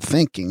quiet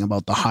thinking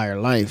about the higher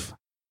life.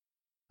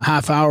 A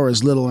half hour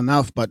is little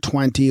enough, but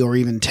 20 or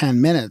even 10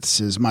 minutes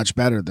is much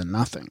better than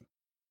nothing.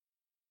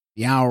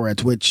 The hour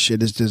at which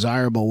it is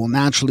desirable will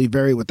naturally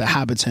vary with the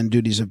habits and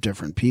duties of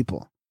different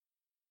people.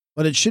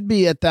 But it should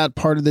be at that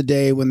part of the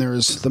day when there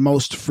is the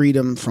most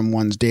freedom from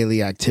one's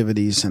daily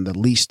activities and the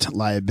least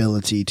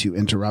liability to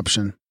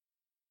interruption.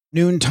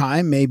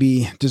 Noontime may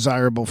be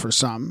desirable for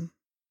some.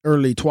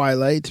 Early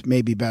twilight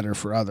may be better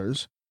for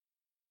others.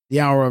 The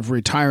hour of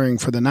retiring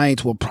for the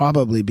night will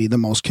probably be the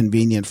most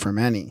convenient for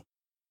many.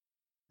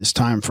 This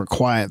time for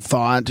quiet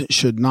thought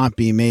should not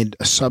be made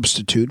a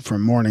substitute for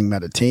morning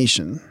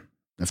meditation,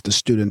 if the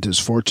student is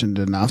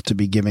fortunate enough to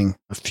be giving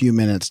a few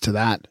minutes to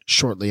that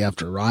shortly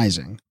after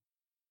rising.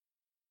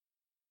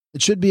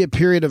 It should be a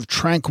period of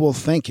tranquil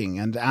thinking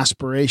and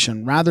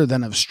aspiration rather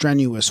than of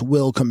strenuous,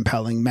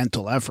 will-compelling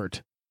mental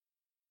effort.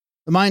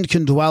 The mind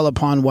can dwell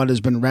upon what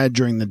has been read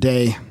during the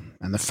day,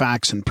 and the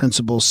facts and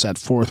principles set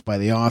forth by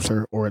the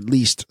author, or at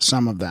least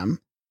some of them,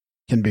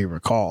 can be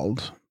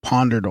recalled,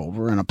 pondered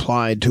over, and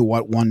applied to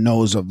what one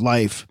knows of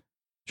life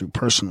through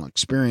personal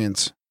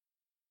experience.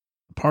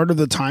 A part of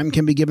the time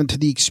can be given to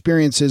the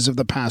experiences of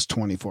the past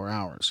 24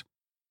 hours.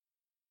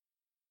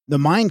 The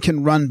mind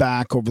can run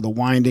back over the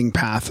winding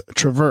path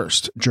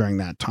traversed during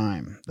that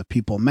time, the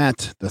people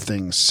met, the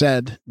things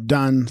said,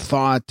 done,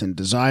 thought, and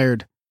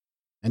desired,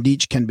 and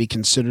each can be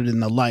considered in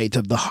the light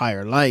of the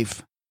higher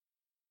life.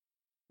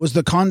 Was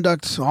the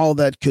conduct all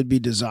that could be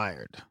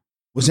desired?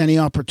 Was any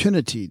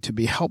opportunity to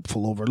be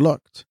helpful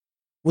overlooked?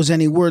 Was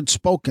any word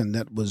spoken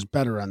that was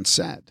better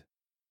unsaid?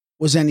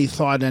 Was any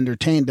thought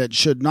entertained that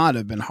should not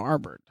have been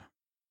harbored?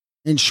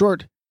 In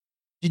short,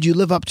 did you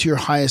live up to your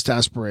highest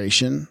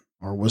aspiration,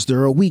 or was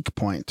there a weak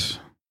point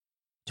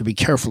to be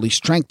carefully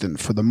strengthened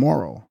for the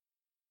morrow?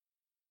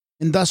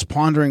 In thus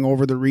pondering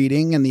over the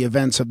reading and the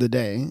events of the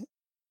day,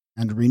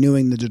 and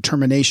renewing the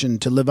determination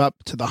to live up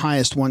to the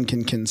highest one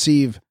can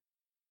conceive,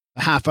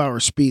 the half-hour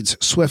speeds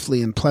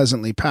swiftly and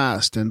pleasantly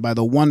past, and by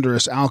the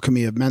wondrous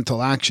alchemy of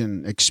mental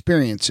action,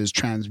 experience is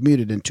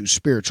transmuted into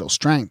spiritual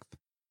strength.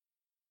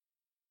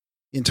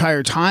 The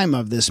entire time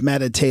of this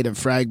meditative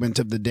fragment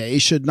of the day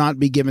should not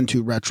be given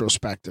to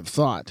retrospective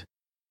thought.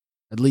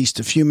 At least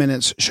a few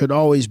minutes should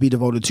always be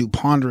devoted to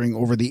pondering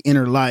over the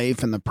inner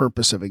life and the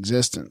purpose of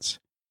existence.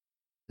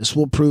 This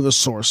will prove a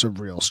source of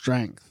real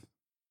strength,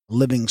 a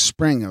living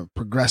spring of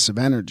progressive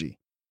energy.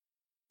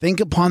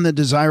 Think upon the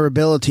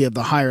desirability of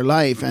the higher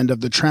life and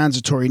of the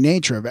transitory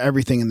nature of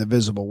everything in the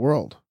visible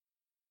world.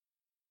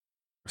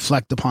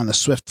 Reflect upon the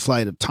swift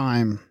flight of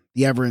time,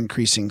 the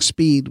ever-increasing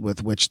speed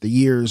with which the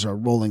years are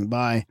rolling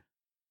by,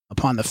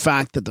 upon the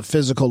fact that the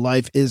physical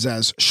life is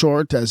as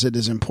short as it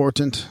is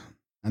important,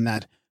 and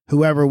that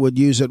whoever would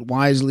use it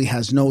wisely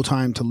has no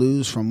time to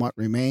lose from what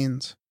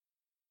remains.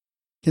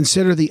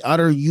 Consider the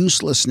utter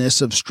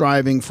uselessness of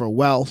striving for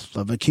wealth,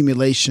 of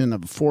accumulation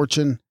of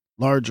fortune,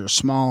 large or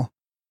small,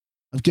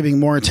 of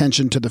giving more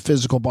attention to the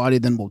physical body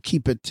than will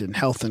keep it in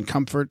health and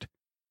comfort,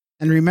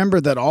 and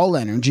remember that all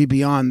energy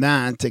beyond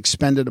that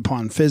expended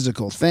upon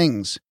physical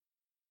things,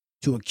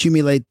 to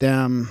accumulate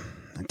them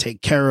and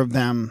take care of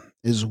them,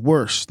 is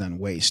worse than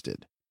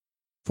wasted,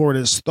 for it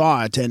is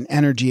thought and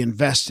energy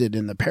invested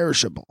in the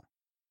perishable,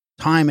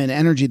 time and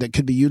energy that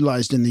could be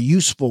utilized in the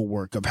useful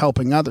work of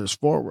helping others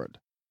forward,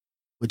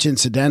 which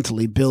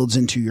incidentally builds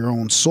into your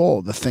own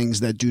soul the things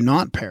that do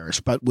not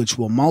perish, but which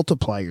will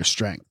multiply your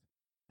strength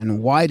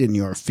and widen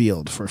your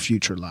field for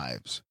future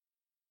lives.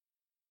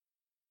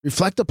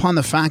 Reflect upon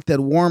the fact that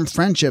warm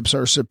friendships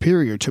are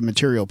superior to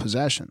material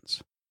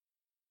possessions,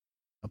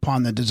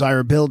 upon the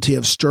desirability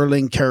of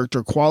sterling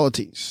character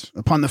qualities,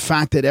 upon the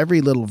fact that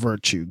every little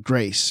virtue,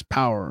 grace,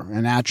 power,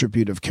 and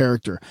attribute of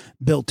character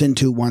built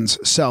into one's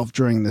self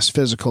during this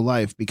physical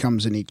life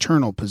becomes an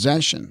eternal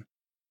possession,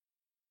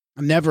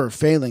 a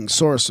never-failing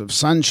source of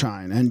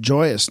sunshine and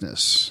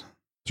joyousness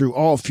through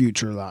all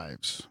future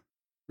lives.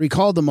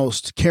 Recall the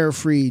most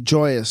carefree,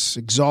 joyous,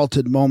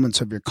 exalted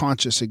moments of your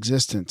conscious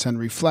existence and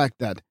reflect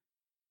that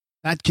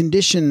that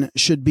condition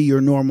should be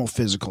your normal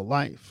physical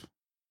life.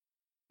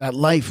 That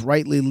life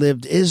rightly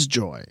lived is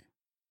joy,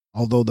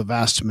 although the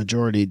vast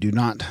majority do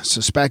not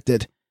suspect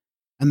it,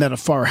 and that a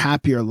far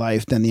happier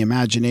life than the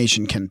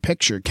imagination can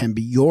picture can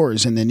be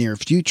yours in the near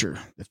future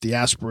if the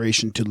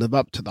aspiration to live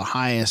up to the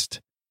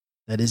highest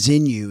that is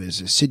in you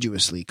is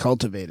assiduously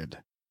cultivated.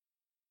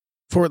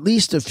 For at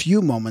least a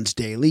few moments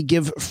daily,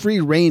 give free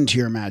rein to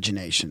your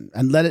imagination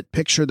and let it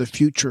picture the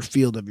future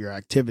field of your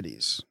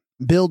activities.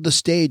 Build the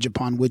stage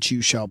upon which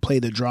you shall play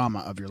the drama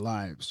of your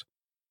lives.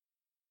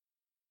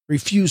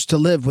 Refuse to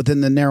live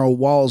within the narrow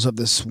walls of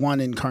this one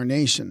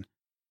incarnation.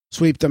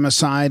 Sweep them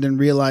aside and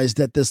realize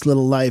that this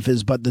little life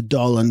is but the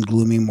dull and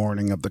gloomy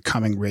morning of the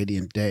coming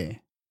radiant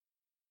day.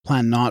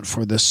 Plan not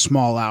for this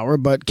small hour,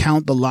 but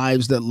count the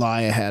lives that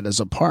lie ahead as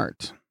a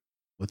part,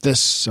 with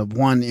this of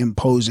one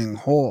imposing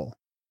whole.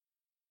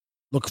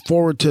 Look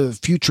forward to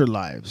future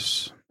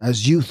lives,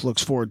 as youth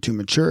looks forward to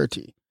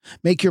maturity.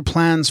 Make your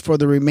plans for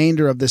the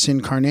remainder of this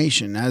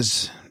incarnation,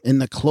 as in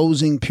the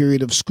closing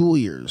period of school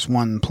years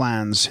one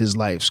plans his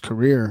life's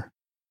career,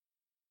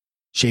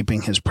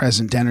 shaping his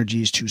present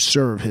energies to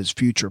serve his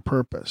future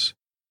purpose.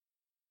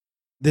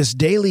 This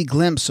daily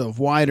glimpse of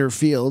wider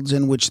fields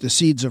in which the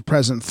seeds of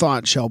present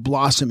thought shall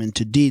blossom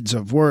into deeds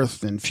of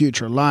worth in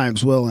future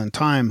lives will, in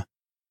time,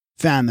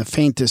 fan the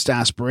faintest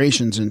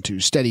aspirations into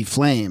steady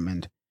flame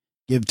and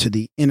give to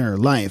the inner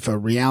life a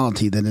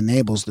reality that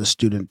enables the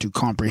student to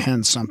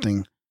comprehend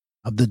something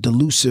of the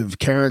delusive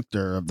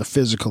character of the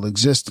physical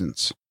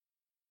existence,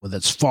 with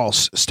its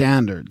false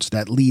standards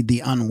that lead the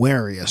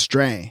unwary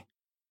astray.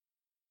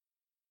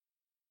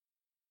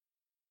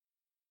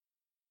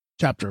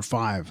 Chapter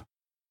 5.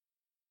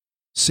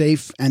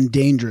 Safe and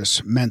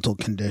Dangerous Mental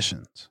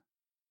Conditions.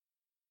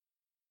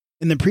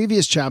 In the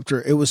previous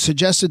chapter, it was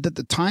suggested that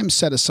the time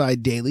set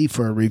aside daily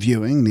for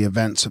reviewing the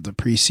events of the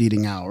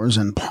preceding hours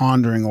and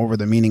pondering over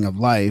the meaning of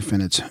life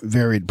and its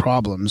varied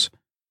problems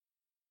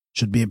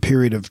should be a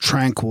period of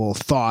tranquil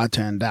thought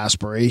and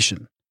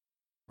aspiration.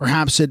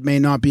 Perhaps it may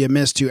not be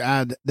amiss to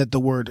add that the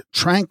word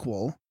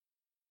tranquil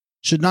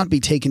should not be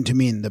taken to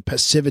mean the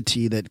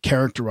passivity that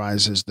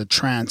characterizes the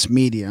trance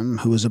medium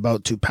who is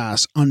about to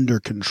pass under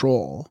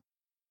control.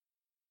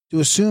 To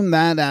assume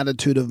that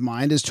attitude of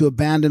mind is to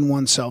abandon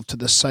oneself to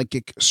the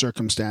psychic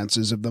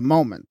circumstances of the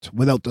moment,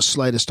 without the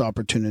slightest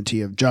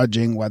opportunity of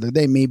judging whether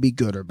they may be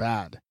good or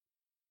bad.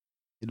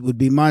 It would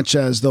be much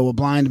as though a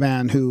blind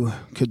man who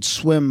could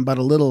swim but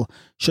a little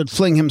should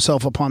fling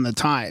himself upon the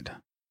tide,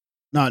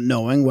 not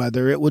knowing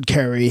whether it would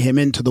carry him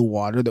into the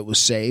water that was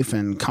safe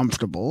and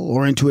comfortable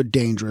or into a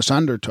dangerous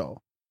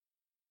undertow.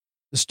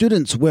 The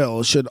student's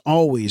will should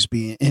always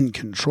be in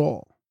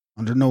control,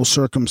 Under no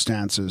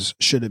circumstances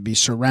should it be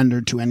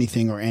surrendered to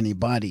anything or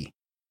anybody.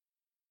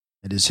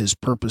 It is his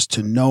purpose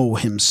to know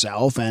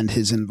himself and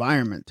his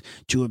environment,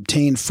 to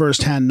obtain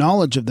first-hand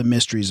knowledge of the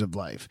mysteries of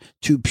life,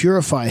 to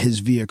purify his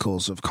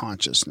vehicles of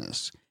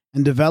consciousness,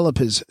 and develop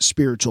his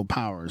spiritual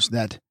powers,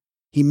 that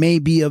he may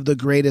be of the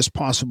greatest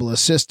possible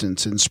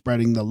assistance in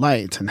spreading the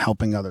light and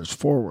helping others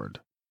forward.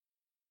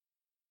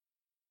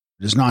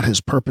 It is not his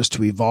purpose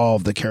to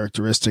evolve the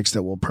characteristics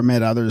that will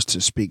permit others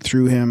to speak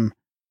through him,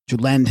 to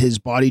lend his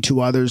body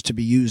to others to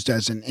be used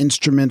as an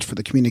instrument for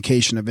the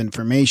communication of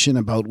information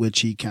about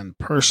which he can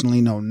personally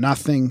know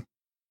nothing,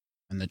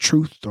 and the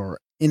truth or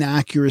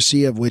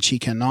inaccuracy of which he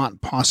cannot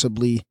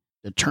possibly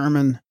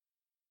determine.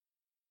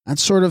 That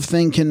sort of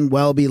thing can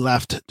well be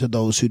left to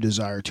those who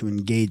desire to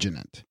engage in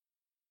it.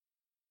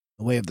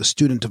 The way of the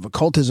student of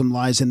occultism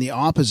lies in the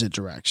opposite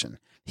direction.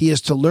 He is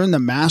to learn the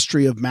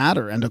mastery of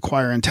matter and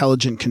acquire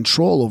intelligent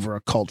control over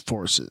occult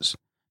forces,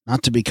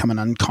 not to become an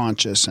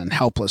unconscious and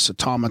helpless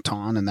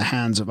automaton in the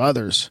hands of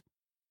others.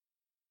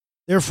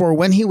 Therefore,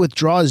 when he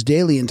withdraws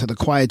daily into the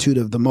quietude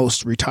of the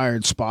most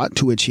retired spot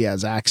to which he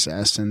has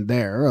access, and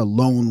there,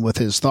 alone with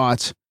his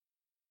thoughts,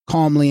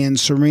 calmly and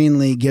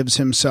serenely gives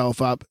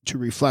himself up to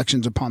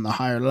reflections upon the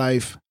higher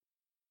life,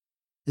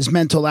 his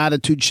mental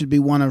attitude should be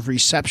one of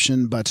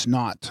reception but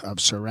not of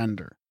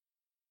surrender.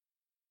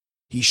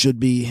 He should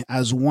be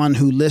as one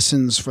who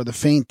listens for the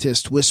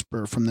faintest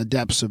whisper from the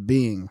depths of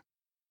being,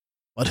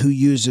 but who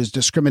uses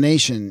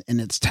discrimination in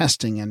its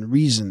testing and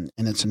reason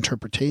in its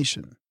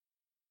interpretation.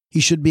 He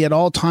should be at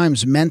all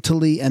times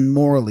mentally and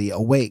morally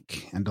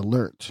awake and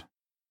alert.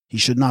 He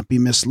should not be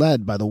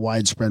misled by the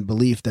widespread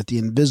belief that the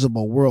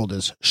invisible world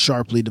is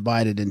sharply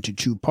divided into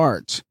two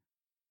parts,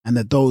 and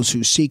that those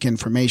who seek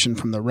information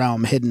from the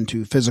realm hidden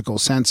to physical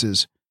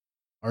senses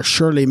are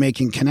surely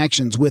making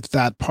connections with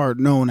that part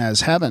known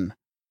as heaven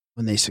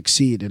when they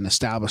succeed in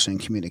establishing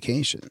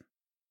communication.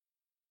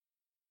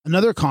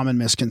 Another common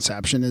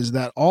misconception is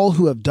that all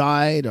who have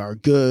died are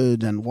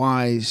good and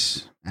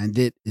wise, and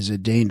it is a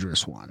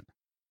dangerous one.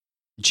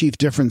 The chief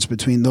difference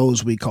between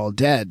those we call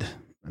dead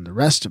and the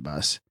rest of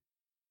us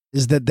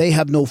is that they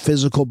have no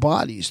physical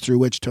bodies through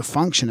which to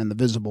function in the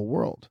visible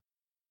world.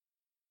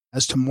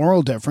 As to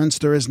moral difference,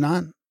 there is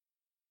none.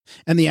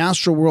 And the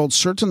astral world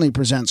certainly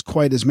presents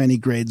quite as many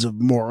grades of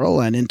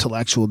moral and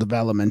intellectual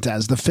development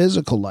as the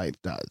physical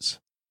life does.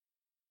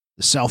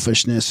 The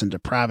selfishness and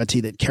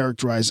depravity that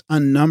characterize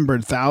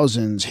unnumbered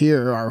thousands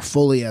here are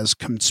fully as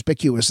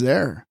conspicuous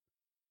there.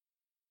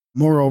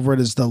 Moreover, it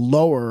is the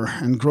lower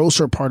and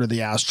grosser part of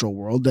the astral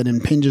world that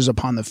impinges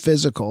upon the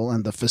physical,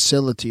 and the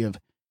facility of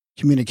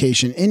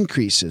communication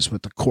increases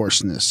with the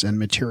coarseness and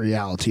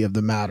materiality of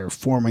the matter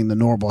forming the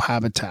normal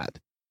habitat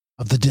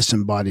of the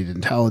disembodied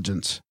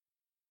intelligence.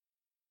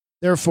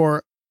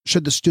 Therefore,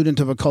 should the student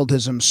of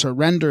occultism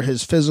surrender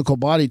his physical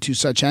body to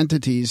such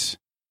entities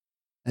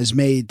as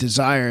may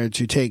desire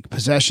to take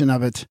possession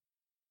of it,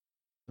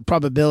 the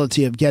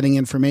probability of getting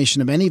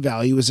information of any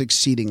value is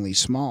exceedingly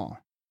small,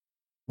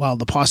 while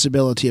the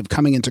possibility of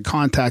coming into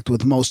contact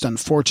with most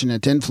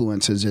unfortunate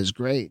influences is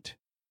great.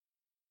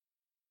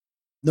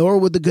 Nor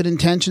would the good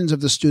intentions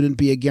of the student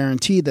be a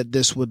guarantee that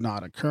this would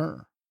not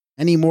occur,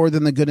 any more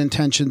than the good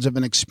intentions of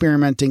an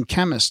experimenting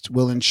chemist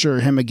will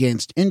ensure him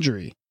against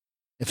injury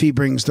if he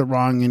brings the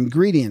wrong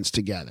ingredients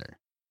together.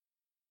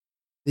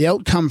 The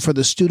outcome for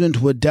the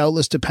student would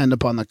doubtless depend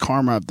upon the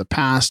karma of the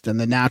past and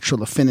the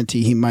natural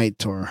affinity he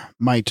might or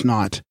might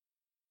not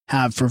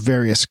have for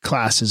various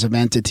classes of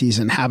entities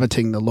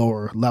inhabiting the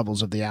lower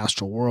levels of the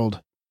astral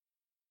world.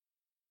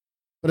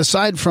 But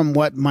aside from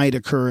what might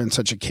occur in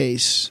such a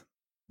case,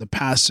 the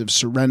passive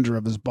surrender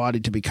of his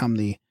body to become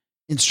the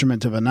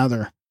instrument of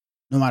another,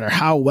 no matter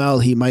how well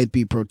he might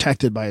be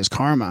protected by his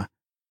karma,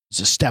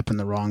 is a step in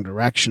the wrong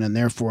direction and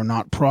therefore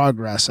not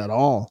progress at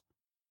all.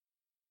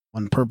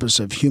 One purpose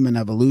of human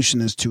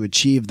evolution is to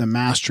achieve the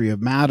mastery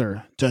of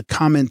matter, to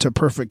come into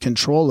perfect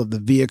control of the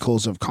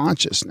vehicles of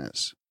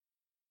consciousness.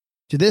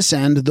 To this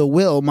end, the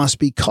will must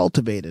be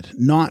cultivated,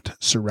 not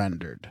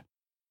surrendered,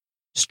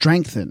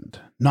 strengthened,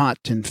 not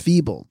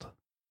enfeebled.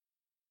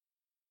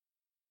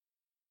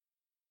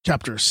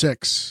 Chapter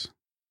 6.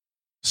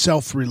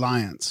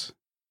 Self-Reliance.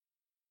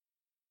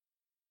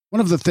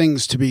 One of the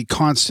things to be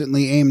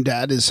constantly aimed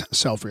at is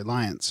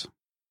self-reliance.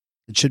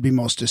 It should be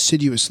most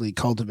assiduously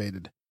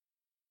cultivated.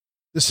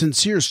 The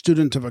sincere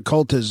student of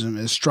occultism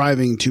is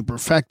striving to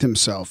perfect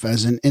himself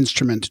as an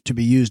instrument to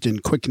be used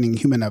in quickening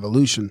human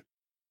evolution.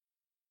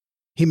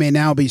 He may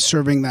now be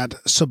serving that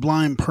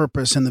sublime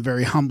purpose in the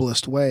very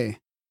humblest way,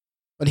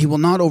 but he will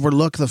not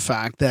overlook the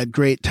fact that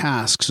great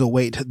tasks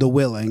await the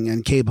willing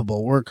and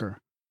capable worker,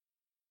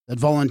 that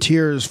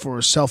volunteers for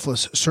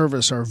selfless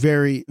service are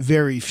very,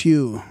 very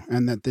few,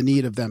 and that the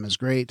need of them is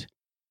great.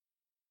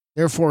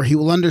 Therefore, he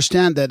will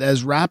understand that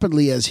as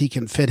rapidly as he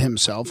can fit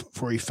himself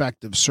for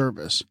effective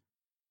service,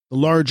 the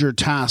larger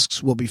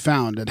tasks will be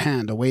found at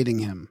hand awaiting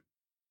him.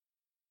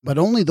 But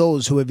only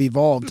those who have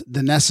evolved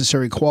the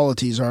necessary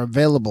qualities are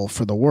available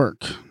for the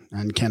work,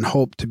 and can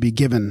hope to be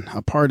given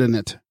a part in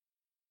it.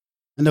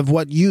 And of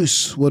what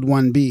use would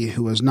one be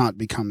who has not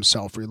become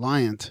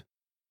self-reliant?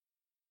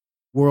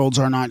 Worlds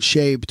are not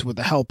shaped with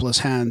the helpless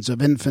hands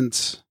of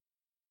infants.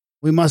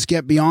 We must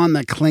get beyond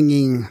the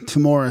clinging,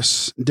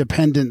 timorous,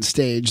 dependent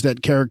stage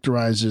that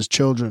characterizes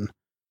children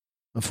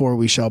before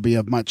we shall be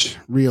of much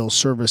real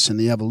service in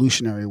the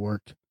evolutionary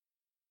work.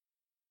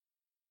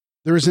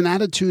 There is an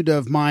attitude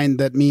of mind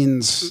that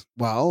means,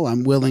 well,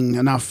 I'm willing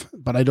enough,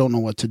 but I don't know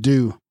what to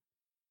do.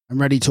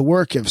 I'm ready to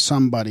work if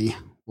somebody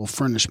will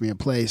furnish me a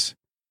place.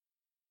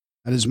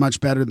 That is much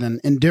better than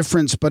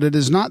indifference, but it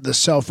is not the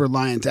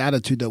self-reliant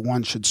attitude that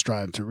one should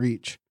strive to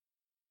reach.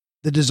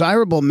 The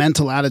desirable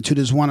mental attitude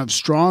is one of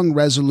strong,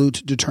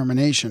 resolute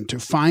determination to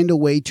find a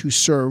way to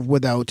serve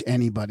without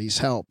anybody's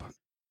help.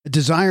 A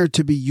desire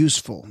to be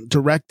useful,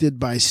 directed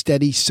by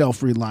steady,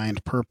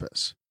 self-reliant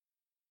purpose.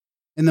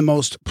 In the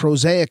most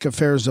prosaic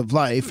affairs of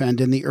life and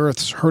in the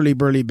earth's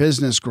hurly-burly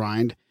business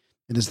grind,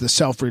 it is the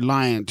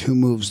self-reliant who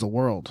moves the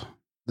world.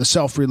 The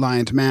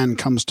self-reliant man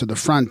comes to the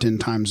front in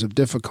times of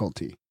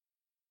difficulty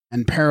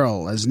and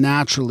peril as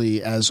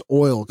naturally as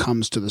oil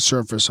comes to the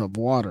surface of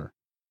water.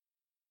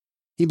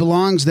 He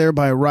belongs there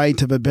by right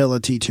of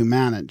ability to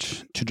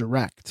manage, to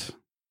direct.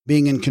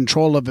 Being in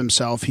control of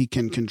himself, he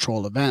can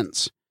control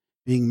events.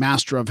 Being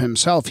master of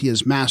himself, he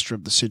is master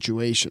of the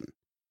situation.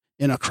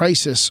 In a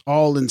crisis,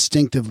 all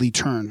instinctively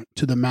turn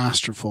to the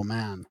masterful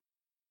man.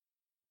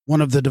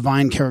 One of the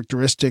divine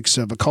characteristics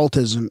of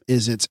occultism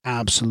is its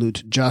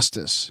absolute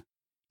justice.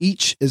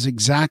 Each is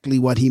exactly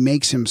what he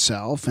makes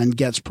himself and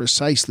gets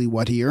precisely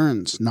what he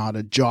earns, not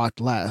a jot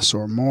less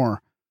or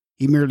more.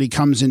 He merely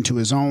comes into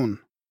his own.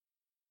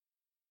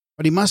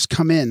 But he must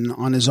come in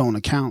on his own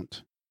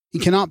account. He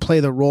cannot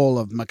play the role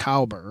of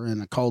Macabre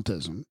in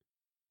occultism,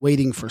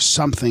 waiting for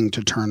something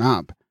to turn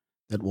up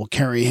that will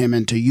carry him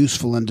into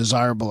useful and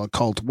desirable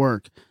occult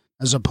work,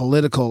 as a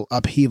political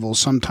upheaval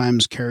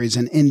sometimes carries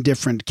an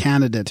indifferent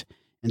candidate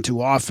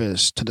into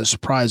office to the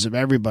surprise of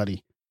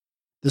everybody.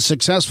 The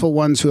successful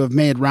ones who have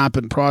made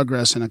rapid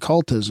progress in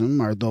occultism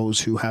are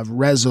those who have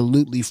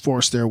resolutely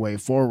forced their way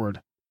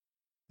forward.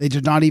 They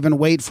did not even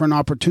wait for an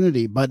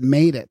opportunity, but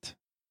made it.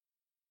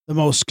 The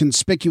most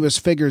conspicuous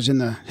figures in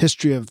the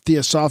history of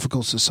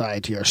Theosophical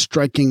Society are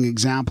striking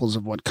examples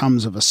of what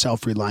comes of a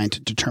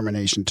self-reliant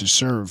determination to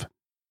serve.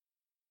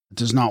 It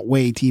does not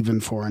wait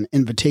even for an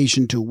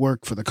invitation to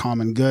work for the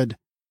common good.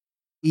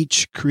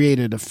 Each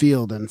created a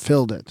field and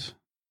filled it.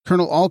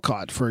 Colonel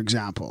Olcott, for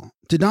example,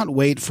 did not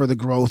wait for the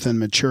growth and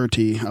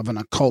maturity of an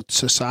occult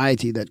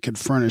society that could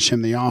furnish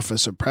him the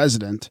office of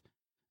president,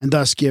 and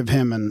thus give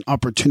him an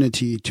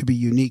opportunity to be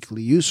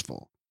uniquely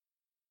useful.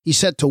 He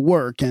set to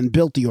work and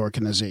built the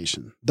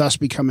organization, thus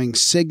becoming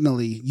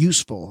signally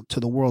useful to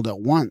the world at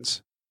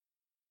once.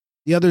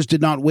 The others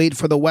did not wait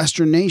for the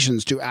Western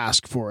nations to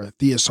ask for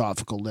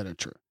theosophical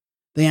literature.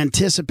 They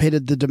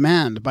anticipated the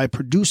demand by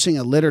producing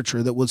a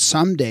literature that would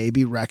someday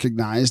be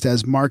recognized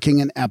as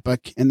marking an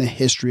epoch in the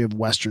history of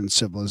Western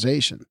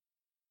civilization.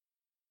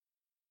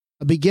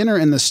 A beginner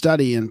in the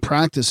study and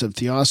practice of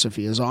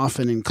theosophy is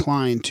often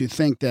inclined to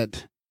think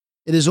that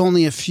it is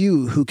only a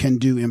few who can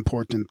do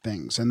important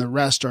things, and the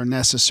rest are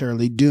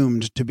necessarily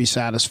doomed to be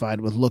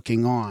satisfied with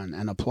looking on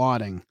and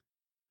applauding.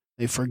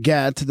 They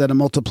forget that a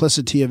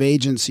multiplicity of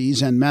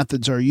agencies and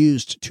methods are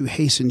used to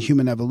hasten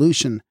human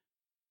evolution,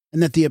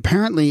 and that the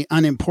apparently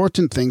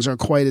unimportant things are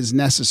quite as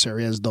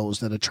necessary as those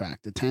that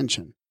attract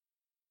attention.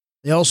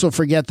 They also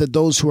forget that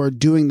those who are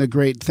doing the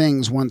great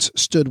things once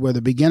stood where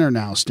the beginner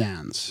now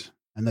stands,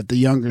 and that the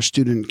younger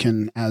student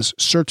can as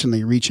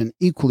certainly reach an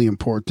equally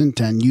important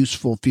and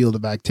useful field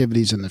of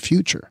activities in the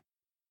future,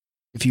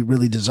 if he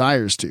really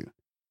desires to,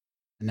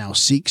 and now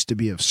seeks to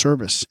be of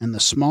service in the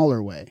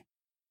smaller way.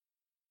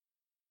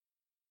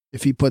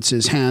 If he puts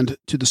his hand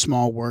to the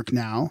small work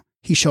now,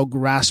 he shall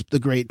grasp the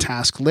great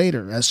task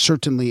later, as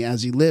certainly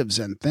as he lives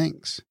and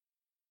thinks.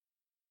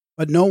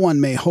 But no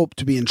one may hope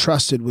to be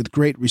entrusted with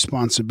great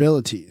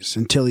responsibilities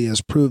until he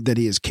has proved that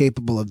he is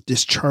capable of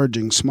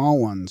discharging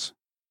small ones.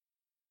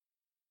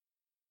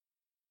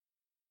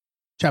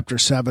 Chapter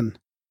 7.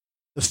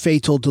 The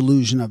Fatal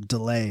Delusion of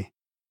Delay.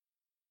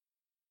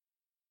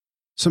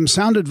 Some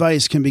sound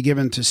advice can be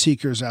given to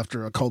seekers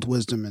after occult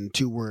wisdom in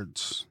 2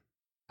 words.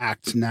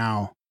 Act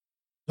now.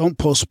 Don't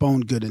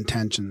postpone good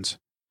intentions.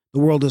 The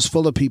world is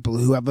full of people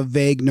who have a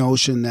vague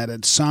notion that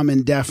at some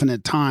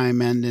indefinite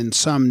time and in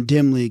some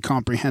dimly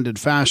comprehended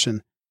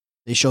fashion,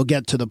 they shall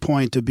get to the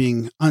point of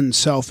being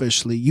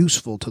unselfishly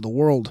useful to the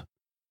world.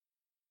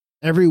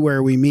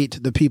 Everywhere we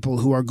meet the people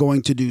who are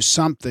going to do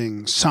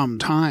something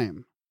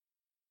sometime.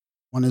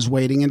 One is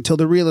waiting until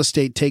the real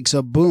estate takes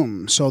a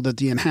boom so that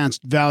the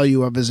enhanced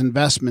value of his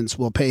investments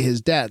will pay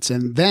his debts,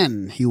 and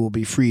then he will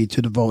be free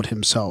to devote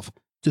himself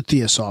to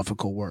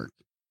theosophical work.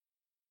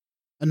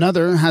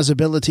 Another has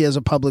ability as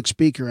a public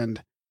speaker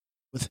and,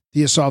 with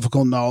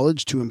theosophical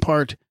knowledge to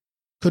impart,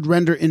 could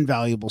render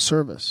invaluable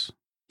service.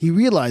 He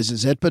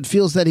realizes it, but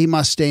feels that he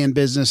must stay in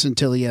business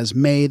until he has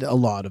made a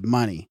lot of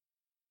money,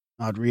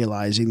 not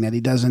realizing that he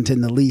doesn't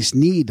in the least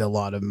need a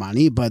lot of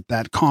money, but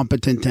that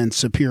competent and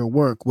superior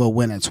work will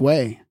win its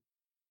way.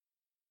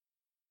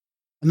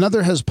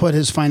 Another has put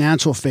his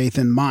financial faith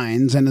in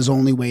mines and is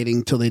only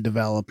waiting till they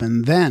develop,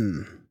 and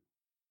then,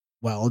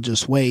 well,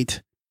 just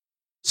wait.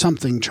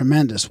 Something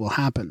tremendous will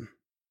happen.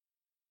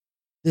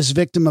 This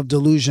victim of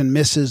delusion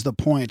misses the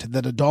point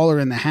that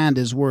 $1 in the hand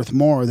is worth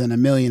more than $1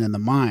 million in the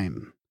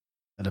mine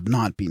that have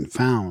not been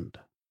found.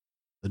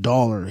 The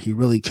 $1 he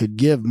really could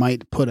give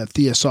might put a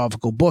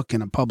theosophical book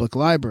in a public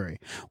library,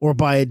 or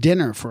buy a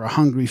dinner for a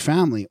hungry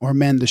family, or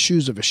mend the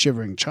shoes of a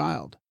shivering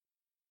child.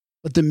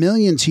 But the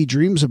millions he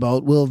dreams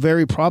about will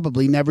very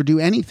probably never do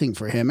anything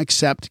for him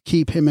except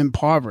keep him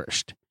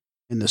impoverished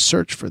in the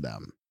search for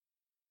them.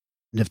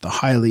 And if the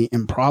highly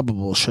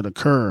improbable should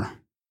occur,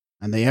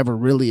 and they ever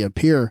really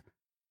appear,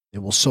 they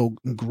will so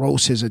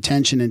engross his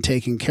attention in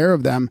taking care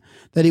of them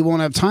that he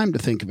won't have time to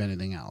think of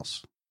anything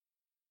else.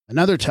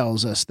 Another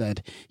tells us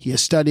that he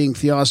is studying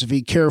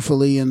theosophy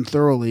carefully and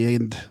thoroughly,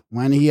 and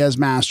when he has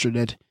mastered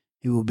it,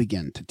 he will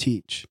begin to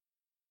teach,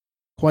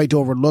 quite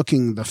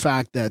overlooking the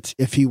fact that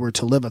if he were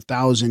to live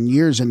 1,000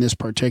 years in this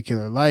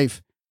particular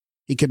life,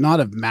 he could not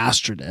have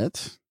mastered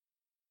it,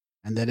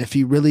 and that if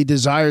he really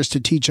desires to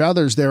teach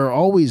others, there are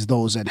always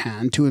those at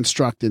hand to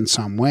instruct in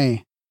some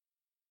way.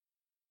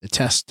 The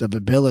test of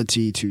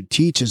ability to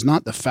teach is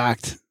not the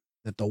fact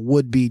that the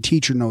would-be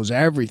teacher knows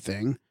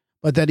everything,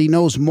 but that he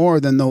knows more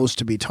than those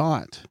to be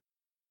taught.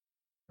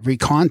 Every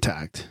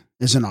contact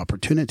is an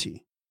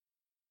opportunity.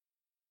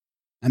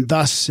 And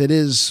thus it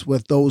is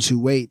with those who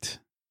wait.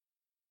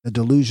 The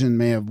delusion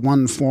may have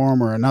one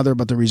form or another,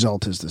 but the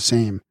result is the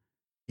same: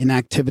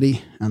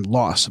 inactivity and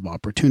loss of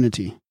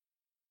opportunity.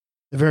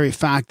 The very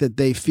fact that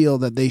they feel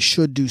that they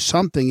should do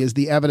something is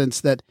the evidence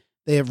that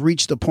they have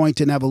reached the point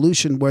in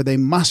evolution where they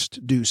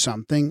must do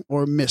something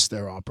or miss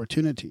their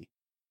opportunity.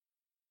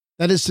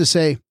 That is to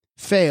say,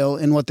 fail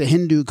in what the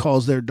Hindu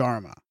calls their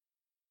dharma,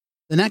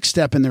 the next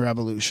step in their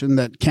evolution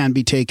that can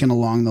be taken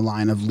along the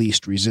line of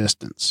least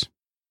resistance.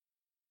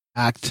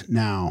 Act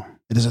now.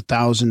 It is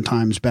 1,000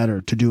 times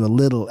better to do a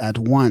little at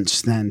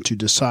once than to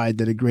decide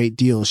that a great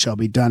deal shall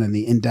be done in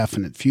the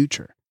indefinite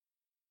future.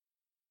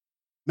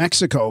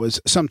 Mexico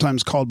is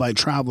sometimes called by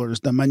travelers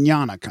the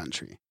mañana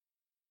country.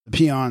 The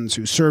peons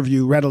who serve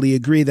you readily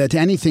agree that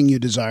anything you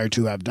desire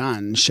to have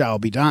done shall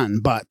be done,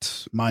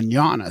 but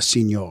mañana,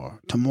 señor,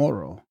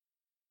 tomorrow.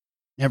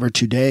 Never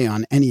today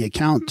on any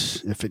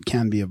account, if it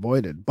can be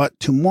avoided, but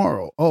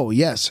tomorrow, oh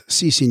yes,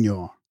 si,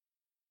 señor.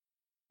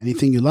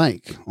 Anything you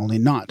like, only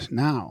not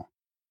now.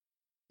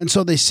 And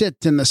so they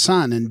sit in the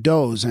sun and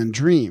doze and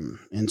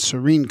dream in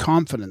serene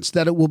confidence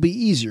that it will be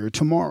easier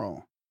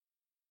tomorrow.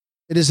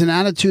 It is an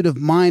attitude of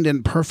mind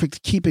in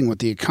perfect keeping with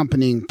the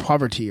accompanying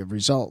poverty of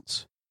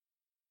results.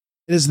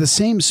 It is the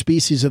same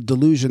species of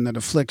delusion that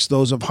afflicts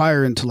those of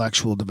higher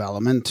intellectual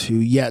development who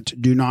yet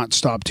do not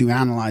stop to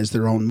analyze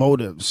their own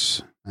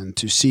motives and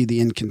to see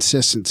the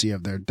inconsistency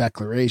of their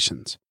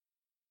declarations.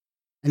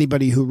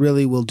 Anybody who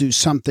really will do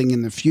something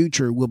in the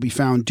future will be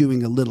found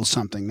doing a little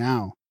something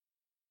now,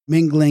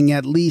 mingling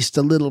at least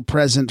a little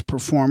present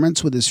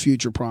performance with his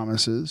future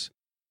promises.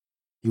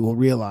 He will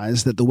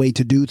realize that the way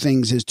to do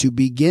things is to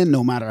begin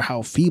no matter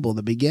how feeble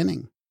the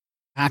beginning.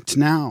 Act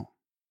now.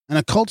 An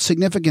occult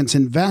significance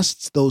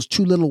invests those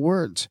two little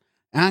words.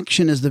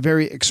 Action is the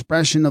very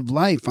expression of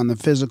life on the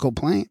physical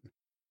plane.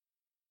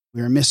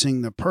 We are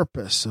missing the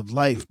purpose of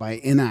life by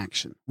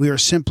inaction. We are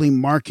simply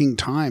marking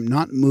time,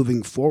 not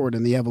moving forward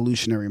in the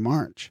evolutionary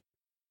march.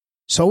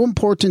 So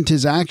important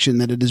is action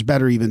that it is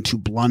better even to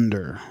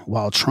blunder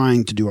while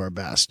trying to do our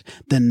best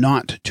than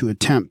not to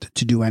attempt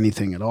to do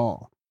anything at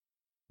all.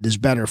 It is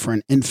better for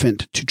an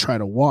infant to try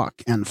to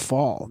walk and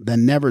fall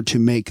than never to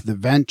make the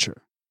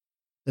venture.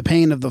 The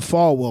pain of the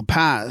fall will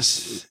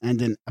pass,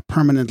 and a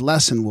permanent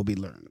lesson will be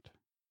learned.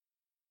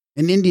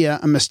 In India,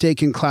 a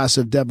mistaken class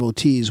of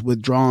devotees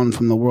withdrawn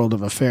from the world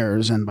of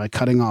affairs and by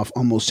cutting off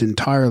almost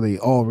entirely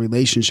all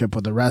relationship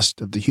with the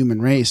rest of the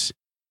human race,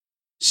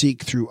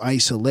 seek through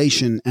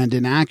isolation and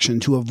inaction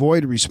to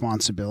avoid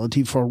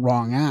responsibility for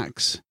wrong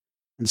acts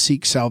and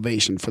seek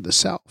salvation for the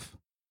self.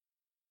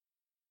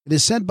 It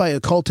is said by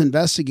occult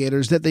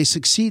investigators that they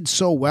succeed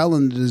so well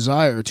in the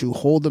desire to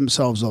hold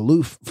themselves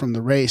aloof from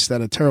the race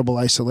that a terrible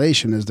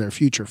isolation is their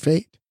future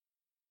fate.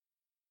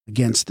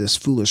 Against this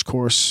foolish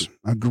course,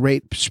 a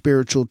great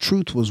spiritual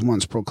truth was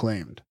once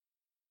proclaimed.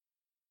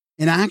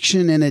 An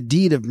action in a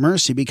deed of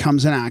mercy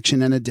becomes an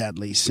action in a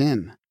deadly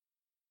sin.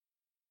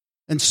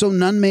 And so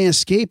none may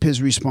escape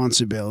his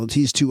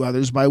responsibilities to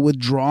others by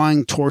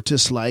withdrawing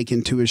tortoise-like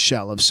into his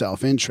shell of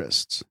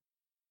self-interests.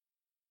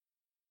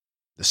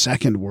 The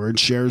second word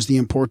shares the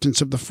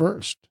importance of the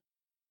first.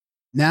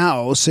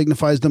 Now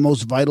signifies the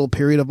most vital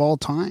period of all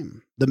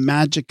time. The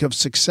magic of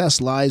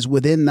success lies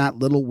within that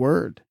little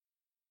word.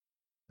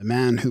 The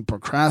man who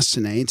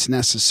procrastinates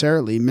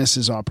necessarily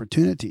misses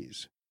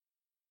opportunities.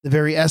 The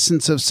very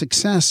essence of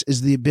success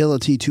is the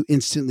ability to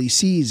instantly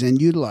seize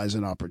and utilize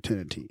an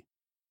opportunity.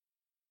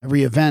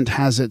 Every event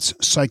has its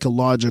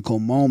psychological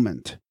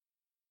moment.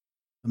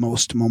 The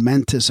most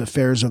momentous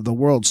affairs of the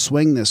world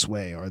swing this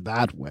way or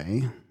that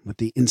way, with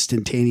the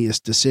instantaneous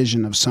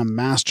decision of some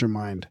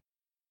mastermind.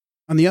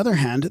 On the other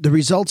hand, the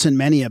results in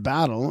many a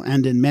battle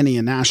and in many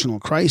a national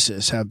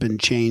crisis have been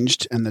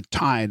changed and the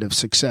tide of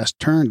success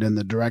turned in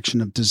the direction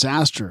of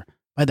disaster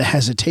by the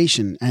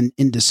hesitation and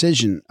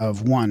indecision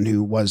of one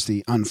who was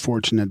the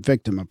unfortunate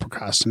victim of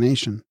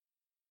procrastination.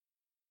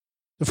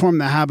 To form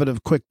the habit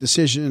of quick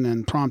decision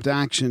and prompt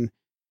action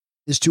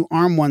is to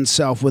arm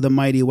oneself with a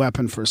mighty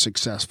weapon for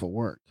successful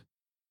work.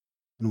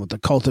 And with the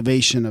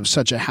cultivation of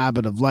such a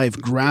habit of life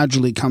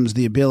gradually comes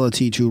the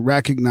ability to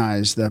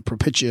recognize the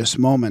propitious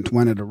moment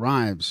when it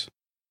arrives.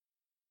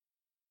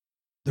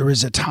 There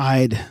is a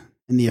tide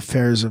in the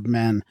affairs of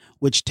men,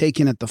 which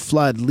taken at the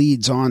flood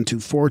leads on to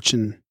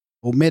fortune.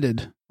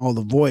 Omitted, all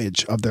the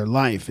voyage of their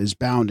life is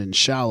bound in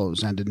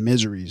shallows and in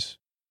miseries.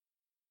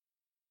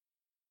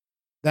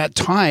 That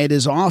tide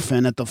is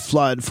often at the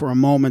flood for a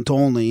moment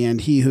only,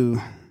 and he who,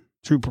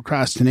 through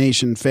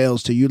procrastination,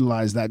 fails to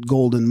utilize that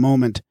golden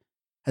moment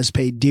has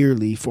paid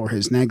dearly for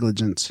his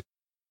negligence.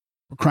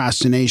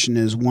 Procrastination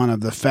is one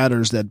of the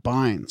fetters that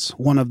binds,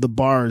 one of the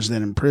bars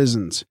that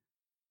imprisons.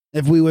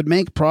 If we would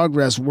make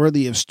progress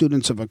worthy of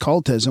students of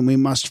occultism, we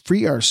must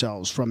free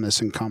ourselves from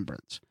this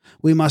encumbrance.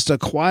 We must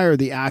acquire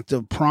the act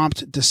of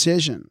prompt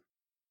decision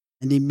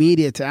and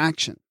immediate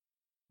action.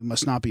 We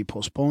must not be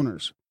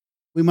postponers.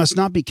 We must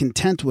not be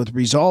content with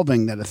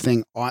resolving that a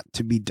thing ought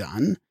to be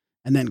done,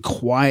 and then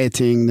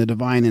quieting the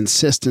divine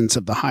insistence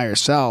of the higher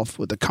self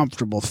with the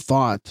comfortable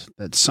thought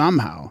that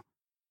somehow,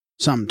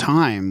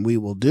 sometime, we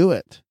will do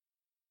it.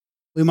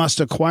 We must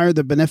acquire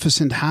the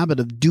beneficent habit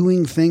of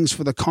doing things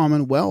for the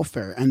common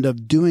welfare and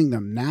of doing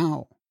them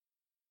now.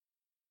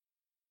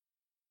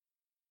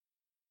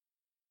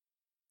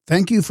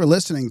 Thank you for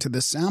listening to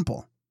this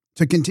sample.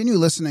 To continue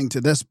listening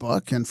to this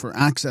book and for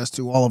access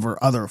to all of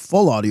our other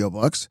full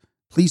audiobooks,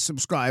 please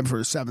subscribe for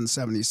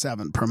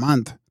 $7.77 per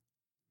month.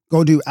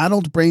 Go to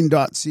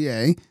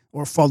adultbrain.ca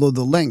or follow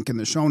the link in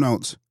the show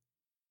notes.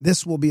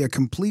 This will be a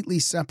completely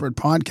separate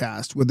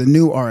podcast with a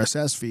new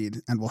RSS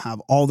feed and will have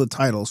all the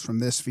titles from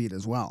this feed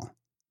as well.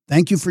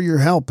 Thank you for your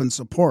help and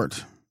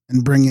support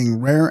in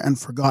bringing rare and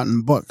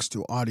forgotten books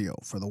to audio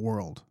for the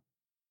world.